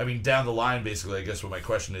 I mean, down the line, basically, I guess what my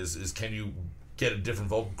question is can you get a different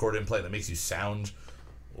vocal cord implant that makes you sound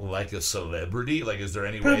like a celebrity? Like, is there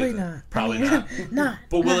any way? Probably not. Not.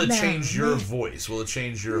 But will it change your voice? Will it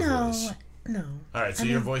change your voice? No. All right, so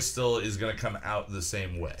your voice still is going to come out the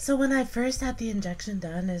same way. So when I first had the injection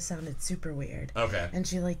done, it sounded super weird. Okay. And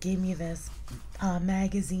she gave me this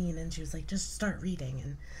magazine, and she was like, just start reading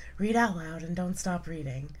and read out loud and don't stop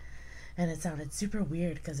reading. And it sounded super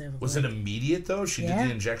weird because it was it immediate though? She did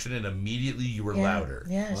the injection and immediately you were louder.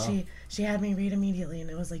 Yeah, wow. She had me read immediately, and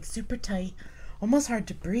it was super tight, almost hard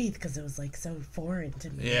to breathe because it was so foreign to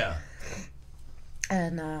me. Yeah.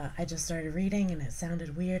 And I just started reading, and it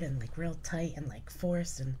sounded weird and real tight and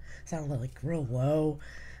forced, and sounded real low.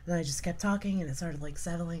 And then I just kept talking, and it started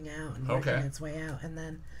settling out and working its way out. And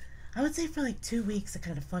then I would say for 2 weeks it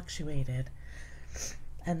kind of fluctuated.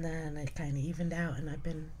 And then it kind of evened out, and I've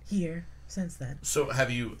been here since then. So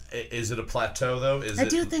is it a plateau, though? I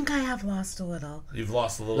do think I have lost a little. You've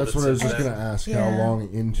lost a little bit. That's what I was just going to ask. Yeah. How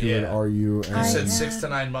long into it are you? You said 6 to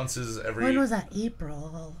 9 months is every... When was that?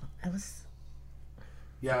 April?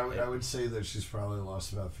 Yeah, I would say that she's probably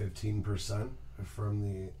lost about 15% from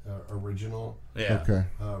the original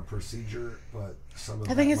procedure, but some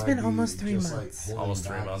of I think it's been almost 3 months. Almost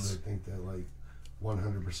 3 months. I think that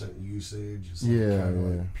 100% usage is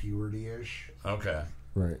kind of puberty-ish. Okay.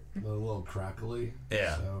 Right. A little crackly.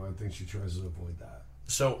 Yeah. So I think she tries to avoid that.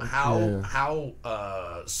 So how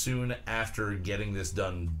soon after getting this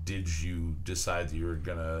done did you decide that you were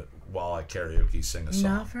gonna, while at karaoke, sing a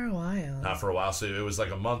song? Not for a while. Not for a while. So it was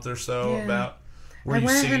a month or so about. Were you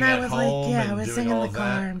singing at home? I was singing in the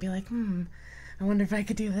car and be I wonder if I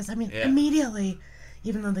could do this. I mean, immediately,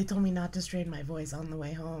 even though they told me not to strain my voice on the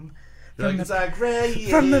way home from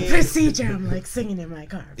the procedure, I'm like singing in my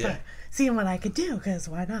car. Yeah. But seeing what I could do, because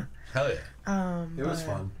why not? Hell yeah. It was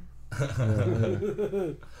fun.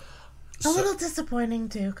 A little disappointing,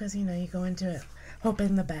 too, because, you know, you go into it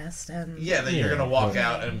hoping the best. And that you're going to walk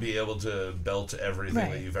out and be able to belt everything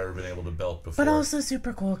that you've ever been able to belt before. But also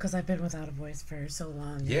super cool, because I've been without a voice for so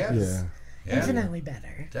long. Yes. Infinitely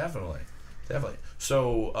better. Definitely.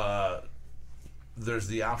 So, there's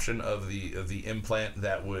the option of the implant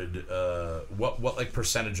that would what like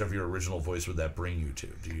percentage of your original voice would that bring you to?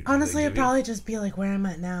 Honestly, it'd probably just be like where I'm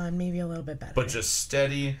at now and maybe a little bit better. But just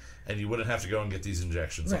steady, and you wouldn't have to go and get these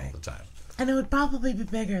injections all the time. And it would probably be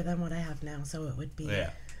bigger than what I have now, so it would be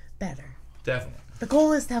better. Definitely. The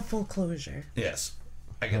goal is to have full closure. Yes.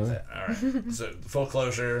 I get that. All right. So, full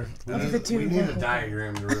closure. We need a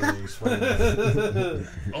diagram to really explain that.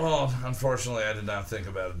 Well, unfortunately, I did not think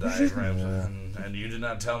about a diagram. And you did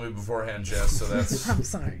not tell me beforehand, Jess, so that's... I'm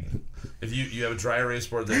sorry. If you have a dry erase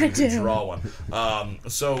board, then you can draw one. No,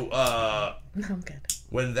 I'm good.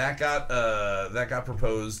 When that got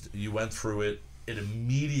proposed, you went through it. It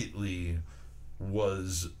immediately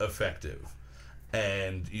was effective.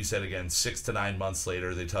 And you said, again, 6 to 9 months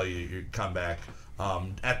later, they tell you come back.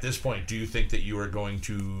 At this point, do you think that you are going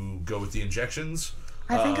to go with the injections?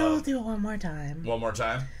 I think I will do it one more time. One more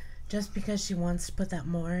time? Just because she wants to put that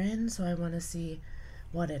more in, so I want to see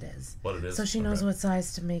what it is. What it is? So she knows what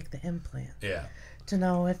size to make the implant. Yeah. To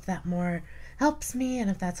know if that more helps me and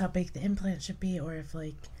if that's how big the implant should be, or if,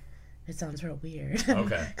 like, it sounds real weird.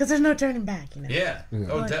 Okay. Because there's no turning back, you know? Yeah.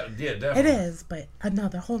 Oh, definitely. It is, but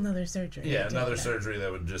whole nother surgery. Yeah, another surgery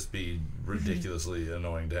that would just be ridiculously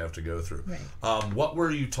annoying to have to go through. Right. What were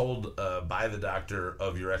you told by the doctor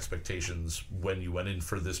of your expectations when you went in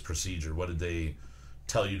for this procedure? What did they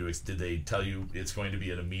tell you to? Did they tell you it's going to be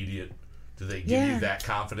an immediate? Did they give you that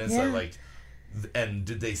confidence that like? And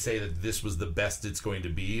did they say that this was the best it's going to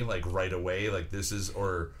be, like right away? Like this is,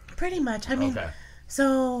 or pretty much. I mean,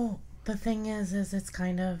 so the thing is it's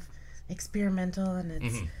kind of experimental and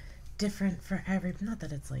it's different for not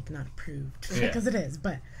that it's like not approved because it is,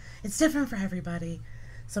 but it's different for everybody.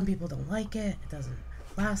 Some people don't like it. It doesn't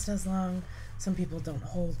last as long. Some people don't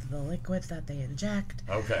hold the liquid that they inject.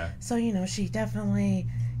 Okay. So, you know, she definitely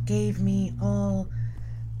gave me all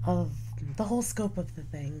of the whole scope of the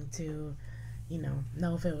thing to, you know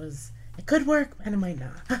if it could work and it might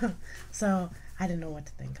not. So I didn't know what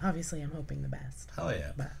to think. Obviously, I'm hoping the best. Hell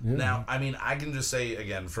yeah. Now, I mean, I can just say,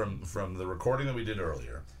 again, from the recording that we did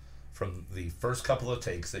earlier, from the first couple of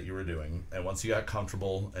takes that you were doing, and once you got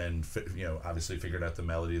comfortable and, obviously figured out the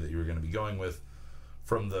melody that you were going to be going with,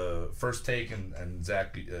 from the first take, and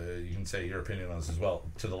Zach, you can say your opinion on this as well,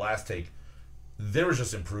 to the last take, there was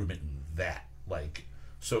just improvement in that. Like,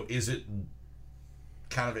 so is it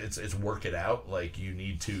kind of, it's work it out? Like, you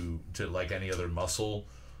need to like any other muscle...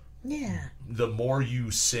 Yeah. The more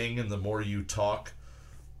you sing and the more you talk,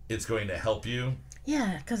 it's going to help you.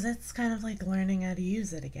 Yeah, because it's kind of like learning how to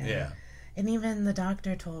use it again. Yeah. And even the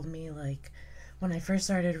doctor told me, like, when I first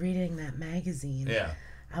started reading that magazine,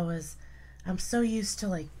 I'm so used to,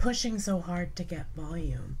 like, pushing so hard to get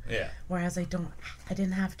volume. Yeah. Whereas I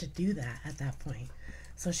didn't have to do that at that point.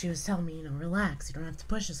 So she was telling me, relax, you don't have to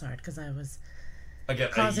push as hard, because I was... Again,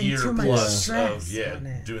 a year plus of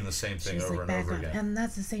doing the same thing over and over again. And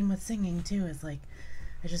that's the same with singing too. Is like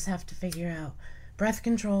I just have to figure out breath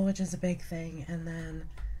control, which is a big thing, and then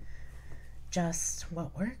just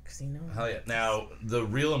what works, Hell yeah! Now the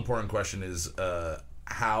real important question is,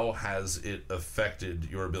 how has it affected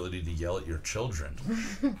your ability to yell at your children?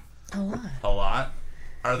 A lot. A lot.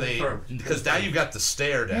 Are they? Because now you've got the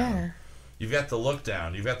stare down. Yeah. You've got the look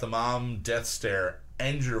down. You've got the mom death stare,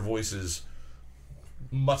 and your voice is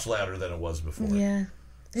much louder than it was before. Yeah,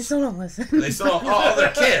 they still don't listen. They still don't. Oh,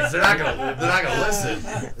 they're kids. They're not gonna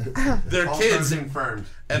listen. They're kids, confirmed,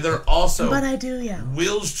 and they're also. But I do, yeah.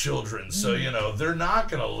 Will's children, so they're not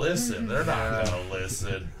gonna listen. They're not gonna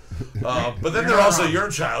listen. But then they're also your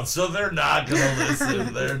child, so they're not gonna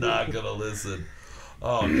listen. They're not gonna listen.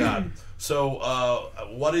 Oh God. So,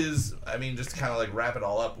 what is? I mean, just to kind of like wrap it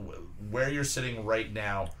all up, where you're sitting right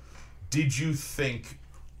now, did you think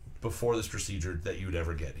before this procedure that you'd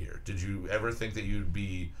ever get here? Did you ever think that you'd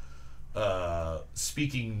be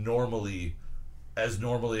speaking normally as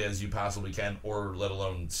you possibly can, or let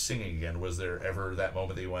alone singing again? Was there ever that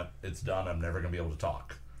moment that you went, it's done, I'm never going to be able to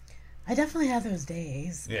talk? I definitely had those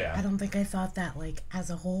days. Yeah. I don't think I thought that, like,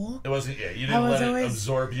 as a whole. It wasn't, you didn't let it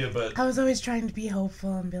absorb you, but... I was always trying to be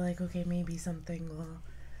hopeful and be like, okay, maybe something will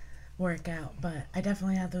work out. But I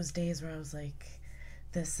definitely had those days where I was like,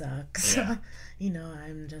 this sucks. Yeah.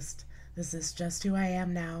 This is just who I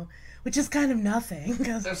am now, which is kind of nothing.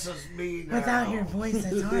 Cause this is me now. Without your voice,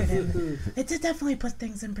 it's hard. And it did definitely put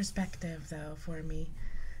things in perspective, though, for me,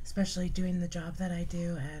 especially doing the job that I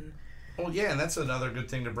do. And well, yeah, and that's another good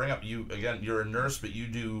thing to bring up. You're a nurse, but you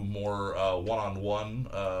do more one-on-one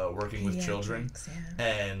working with children,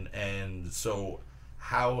 and so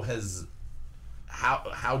how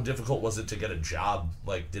difficult was it to get a job?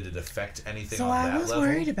 Like, did it affect anything on that level? So I was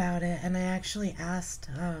worried about it, and I actually asked.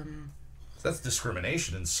 So that's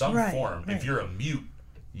discrimination in some form. Right. If you're a mute,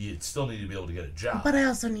 you still need to be able to get a job. But I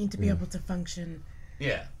also need to be able to function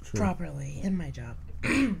properly in my job.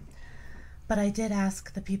 But I did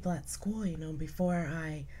ask the people at school, before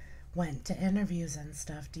I went to interviews and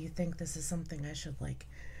stuff, do you think this is something I should,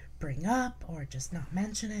 bring up or just not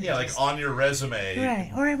mention it? Yeah, on your resume.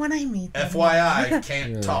 Right, or when I meet them. FYI,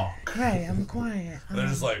 can't talk. Right, I'm quiet. They're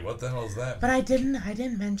just like, what the hell is that? But I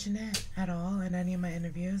didn't mention it at all in any of my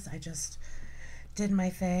interviews. I just did my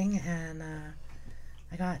thing, and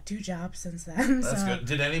I got 2 jobs since then. That's good.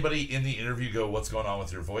 Did anybody in the interview go, what's going on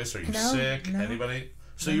with your voice? Are you sick? No. Anybody?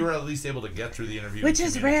 So you were at least able to get through the interview. Which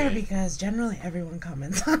is rare because generally everyone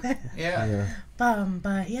comments on it. Yeah.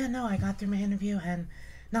 But yeah, no, I got through my interview, and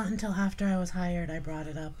not until after I was hired I brought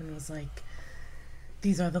it up and was like,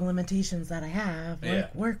 these are the limitations that I have.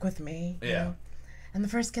 Work with me. You know? And the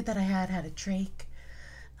first kid that I had a trach.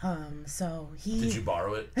 So he... Did you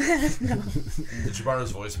borrow it? No. Did you borrow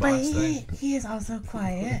his voice box thing? He is also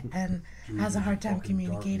quiet and has a hard time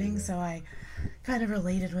communicating, so I kind of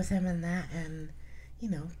related with him in that and...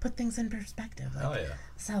 put things in perspective. Hell yeah.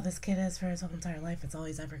 That's how this kid is for his whole entire life. It's all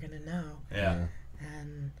he's ever going to know. Yeah.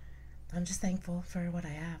 And I'm just thankful for what I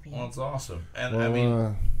have. Well, it's awesome. And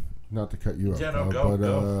not to cut you off, go.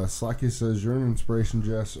 Slacky says, you're an inspiration,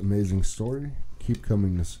 Jess. Amazing story. Keep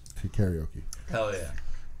coming to karaoke. Hell yeah.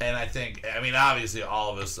 And I think, obviously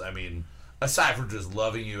all of us, aside from just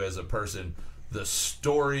loving you as a person, the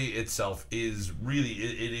story itself is really,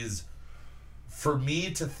 it is, for me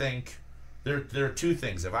to think... There are 2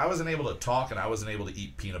 things. If I wasn't able to talk and I wasn't able to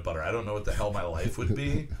eat peanut butter, I don't know what the hell my life would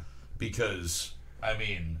be. Because, it'd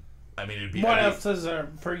be... What else is there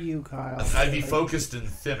for you, Kyle? I'd be focused and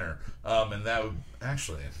thinner. And that would...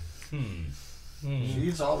 Actually... She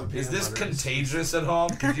eats all the peanut Is this butter. Contagious at home?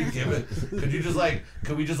 Could you give it?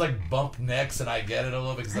 Could we just bump necks and I get it a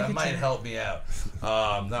little bit? Because that might help me out.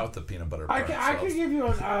 Not with the peanut butter part. I could give you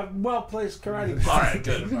a well-placed karate. All right,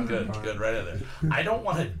 good, right in there. I don't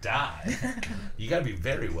want to die. You got to be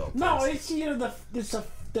very well placed. No, it's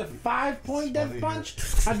the 5-point death punch.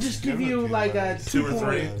 I'll just give you a 2 or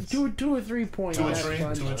 3. 2 or 3 point. 2 or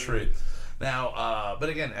 3. Now, but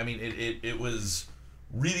again, it was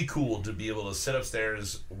really cool to be able to sit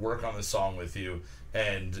upstairs, work on this song with you,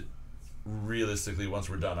 and realistically, once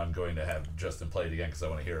we're done, I'm going to have Justin play it again because I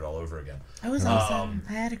want to hear it all over again. It was awesome.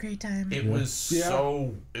 I had a great time. It was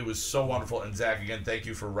so wonderful. And Zach, again, thank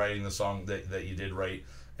you for writing the song that you did write,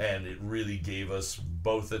 and it really gave us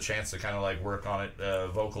both a chance to kind of work on it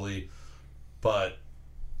vocally, but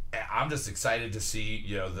I'm just excited to see,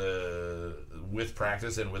 with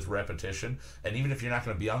practice and with repetition, and even if you're not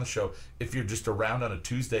going to be on the show, if you're just around on a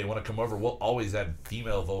Tuesday and want to come over, we'll always add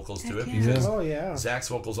female vocals to it because Zach's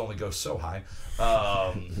vocals only go so high.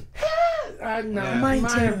 No, mine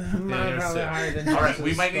too. All right,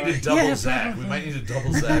 we might need to double Zach. We might need to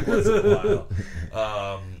double Zach once in a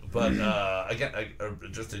while. But again,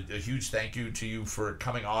 just a huge thank you to you for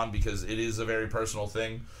coming on because it is a very personal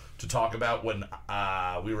thing to talk about. When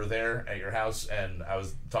we were there at your house and I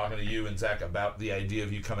was talking to you and Zach about the idea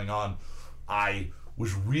of you coming on, I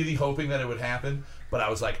was really hoping that it would happen, but I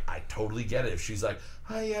was like, I totally get it. If she's like,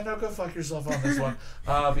 oh yeah, no, go fuck yourself on this one,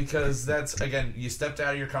 because that's, again, you stepped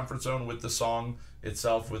out of your comfort zone with the song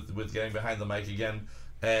itself, with getting behind the mic again,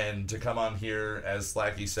 and to come on here, as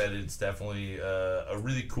Slacky said, it's definitely a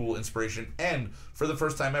really cool inspiration, and for the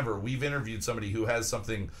first time ever, we've interviewed somebody who has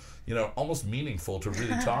something almost meaningful to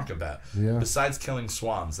really talk about. Besides killing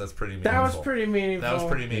swans, that's pretty meaningful. That was pretty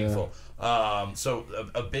meaningful. Yeah. So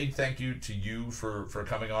a big thank you to you for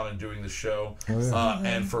coming on and doing the show,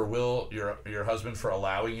 and for Will, your husband, for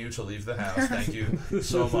allowing you to leave the house. Thank you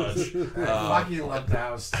so much. Lucky you left the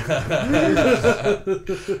house.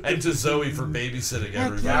 And to Zoe for babysitting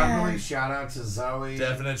everybody. Definitely shout out to Zoe.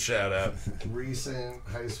 Definite shout out. Recent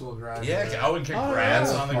high school graduate. Yeah. Oh, and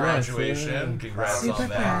congrats on the graduation. Congrats Super on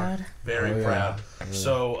that. Proud. Very proud.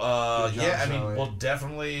 So, we'll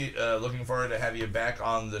definitely looking forward to have you back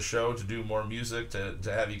on the show to do more music, to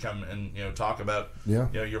have you come and talk about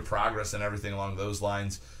your progress and everything along those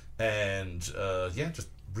lines. And just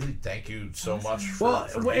really thank you so much. For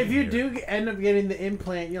if you here. do end up getting the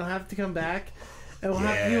implant, you'll have to come back. And we'll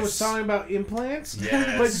have to do a song about implants.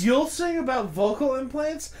 Yes. But you'll sing about vocal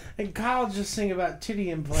implants, and Kyle just sing about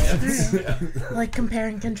titty implants. Like compare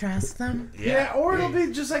and contrast them. Yeah, or it'll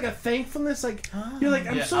be just like a thankfulness. Like you're like,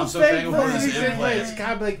 I'm so thankful for these implants.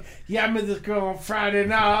 Kyle be like, yeah, I met this girl on Friday.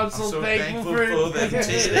 Now I'm so thankful for them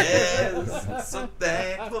titties. I'm so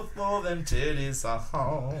thankful for them titties.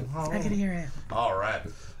 I can hear it. All right.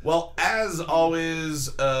 Well, as always,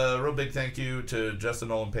 real big thank you to Justin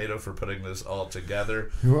Olampato for putting this all together.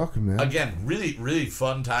 You're welcome, man. Again, really, really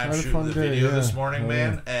fun time shooting the video this morning,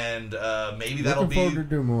 man. And maybe that'll be...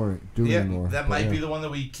 Looking forward to doing more. That might be the one that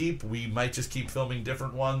we keep. We might just keep filming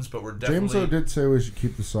different ones, but we're definitely... James did say we should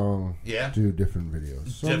keep the song, do different videos.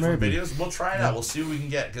 So different videos? We'll try it out. We'll see what we can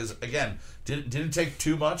get. Because, again, didn't take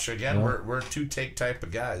too much. Again, we're two take type of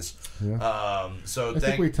guys. Yeah. So I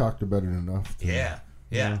think we talked about it enough. Yeah.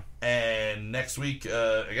 And next week,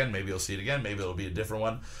 again, maybe you'll see it again. Maybe it'll be a different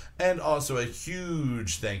one. And also a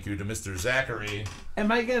huge thank you to Mr. Zachary.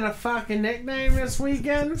 Am I getting a fucking nickname this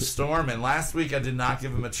weekend? Storm. And last week I did not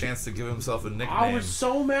give him a chance to give himself a nickname. I was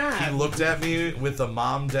so mad. He looked at me with a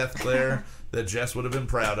mom death glare that Jess would have been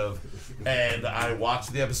proud of. And I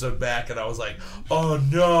watched the episode back and I was like, oh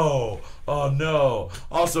no.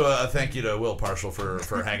 Also, a thank you to Will Partial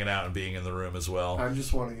for hanging out and being in the room as well. I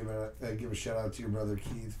just want to give a shout out to your brother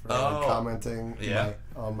Keith for commenting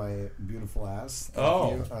on my beautiful ass.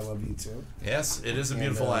 Thank you. I love you too. Yes, it is a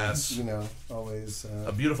beautiful ass. You know, always.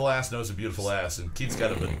 A beautiful ass knows a beautiful ass, and Keith's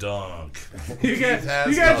got a badunk. You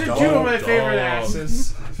got your two of my favorite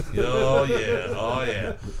asses. Oh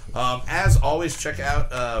yeah. As always, check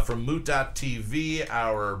out from Moot.tv,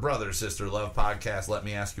 our brother sister love podcast. Let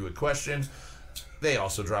me ask you a question. They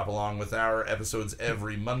also drop along with our episodes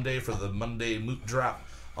every Monday for the Monday Moot Drop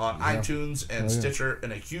on iTunes and Stitcher.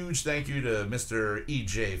 And a huge thank you to Mr.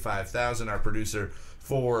 EJ5000, our producer,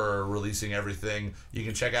 for releasing everything. You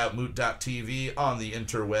can check out Moot.tv on the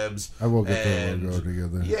interwebs. I will get that logo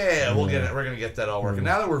together. Yeah, we'll get it. We're going to get that all working.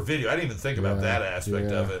 Now that we're video, I didn't even think about that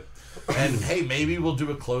aspect of it. And hey, maybe we'll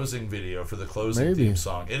do a closing video for the closing theme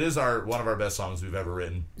song. It is one of our best songs we've ever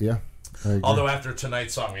written. Yeah. Although after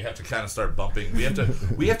tonight's song, we have to kind of start bumping. We have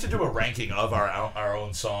to do a ranking of our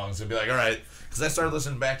own songs and be like, all right, because I started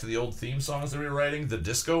listening back to the old theme songs that we were writing. The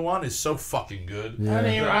disco one is so fucking good. Yeah.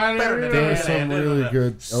 There are some really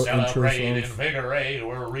good intro Celebrate, songs. invigorate,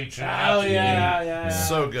 we're reaching out to you. Yeah.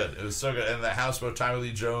 So good. It was so good. And the Houseboat, Tommy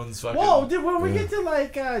Lee Jones. Fucking, whoa, when we get to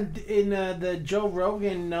like in the Joe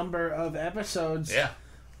Rogan number of episodes. Yeah.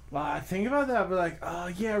 Well, I think about that, but like, oh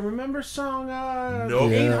yeah, remember song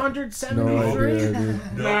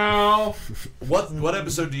 873? No. What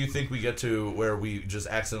episode do you think we get to where we just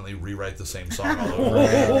accidentally rewrite the same song all over?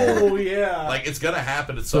 Oh yeah. Like it's gonna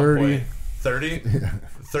happen at some point. 30? Yeah.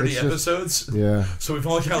 30 episodes? Yeah. So we've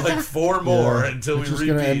only got like 4 more until we repeat. It's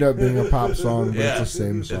gonna end up being a pop song, but it's the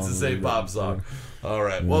same song. It's the same pop song. All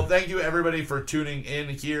right. Well, thank you everybody for tuning in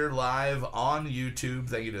here live on YouTube.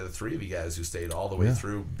 Thank you to the 3 of you guys who stayed all the way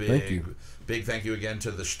through. Big thank you again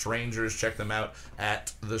to The Strangers. Check them out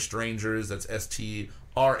at The Strangers. That's STRAYNGERS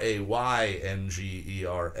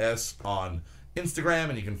on Instagram,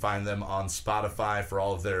 and you can find them on Spotify for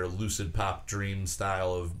all of their lucid pop dream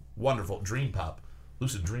style of wonderful dream pop,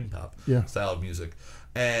 lucid dream pop style of music.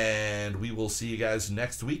 And we will see you guys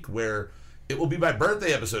next week where it will be my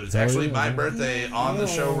birthday episode. It's actually my birthday on the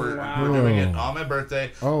show. We're doing it on my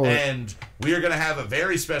birthday. And we are going to have a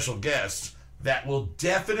very special guest that will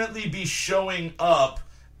definitely be showing up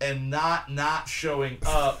and not showing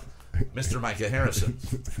up. Mr. Micah Harrison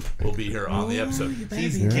will be here on the episode.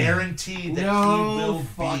 He's guaranteed that he will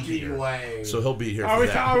be here. Way. So he'll be here for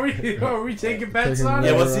that. Are we taking bets on it?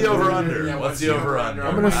 Yeah, what's the over-under? What's the over-under?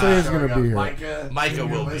 I'm going to say he's going to be here. Micah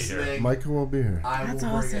will be here. Micah will be here. I will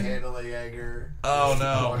bring a handle of Jaeger. Oh,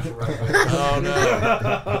 no.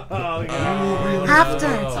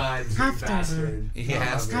 After. He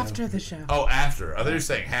has to. After the show. Oh, after. I thought you were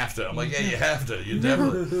saying have to. I'm like, yeah, you have to. You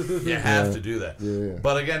definitely you have to do that. Yeah.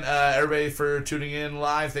 But again, everybody for tuning in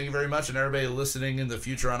live, thank you very much. And everybody listening in the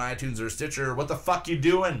future on iTunes or Stitcher, what the fuck you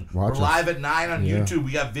doing? We're live at 9 on YouTube.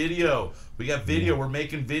 We got video. We're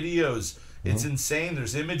making videos. It's insane.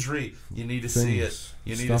 There's imagery. You need to see it.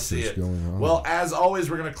 You need to see it. Well, as always,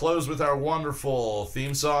 we're going to close with our wonderful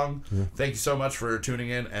theme song. Thank you so much for tuning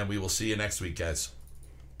in, and we will see you next week, guys.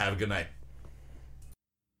 Have a good night.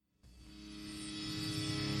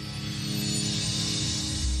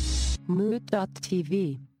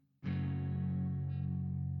 Moot.tv.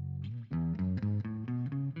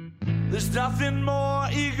 The There's nothing more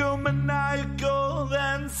egomaniacal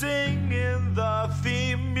than singing the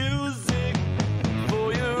theme music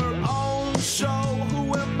for your own show.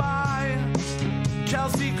 Who am I?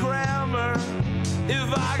 Kelsey Grammer.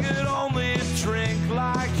 If I could only drink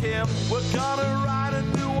like him, we're gonna write a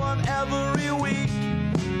new one every week.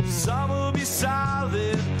 Some will be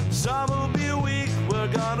solid, some